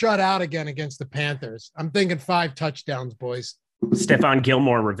getting shut out again against the Panthers. I'm thinking 5 touchdowns, boys. Stephon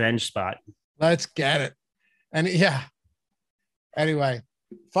Gilmore revenge spot. Let's get it. And yeah. Anyway,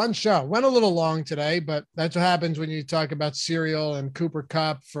 fun show. Went a little long today, but that's what happens when you talk about cereal and Cooper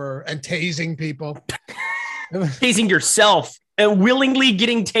Kupp and tasing people. Tasing yourself and willingly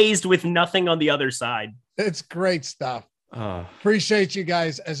getting tased with nothing on the other side. It's great stuff. Appreciate you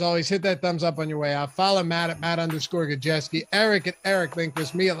guys. As always, hit that thumbs up on your way out. Follow Matt at Matt_Gajeski, Eric at Eric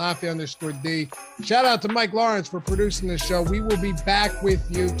Linkvis, me at Lafayette_D. Shout out to Mike Lawrence for producing the show. We will be back with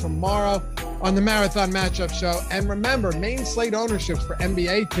you tomorrow on the Marathon Matchup Show. And remember, main slate ownerships for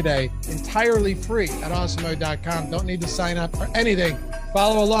NBA today, entirely free at awesemo.com. Don't need to sign up for anything.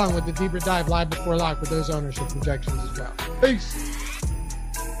 Follow along with the deeper dive live before lock with those ownership projections as well. Peace.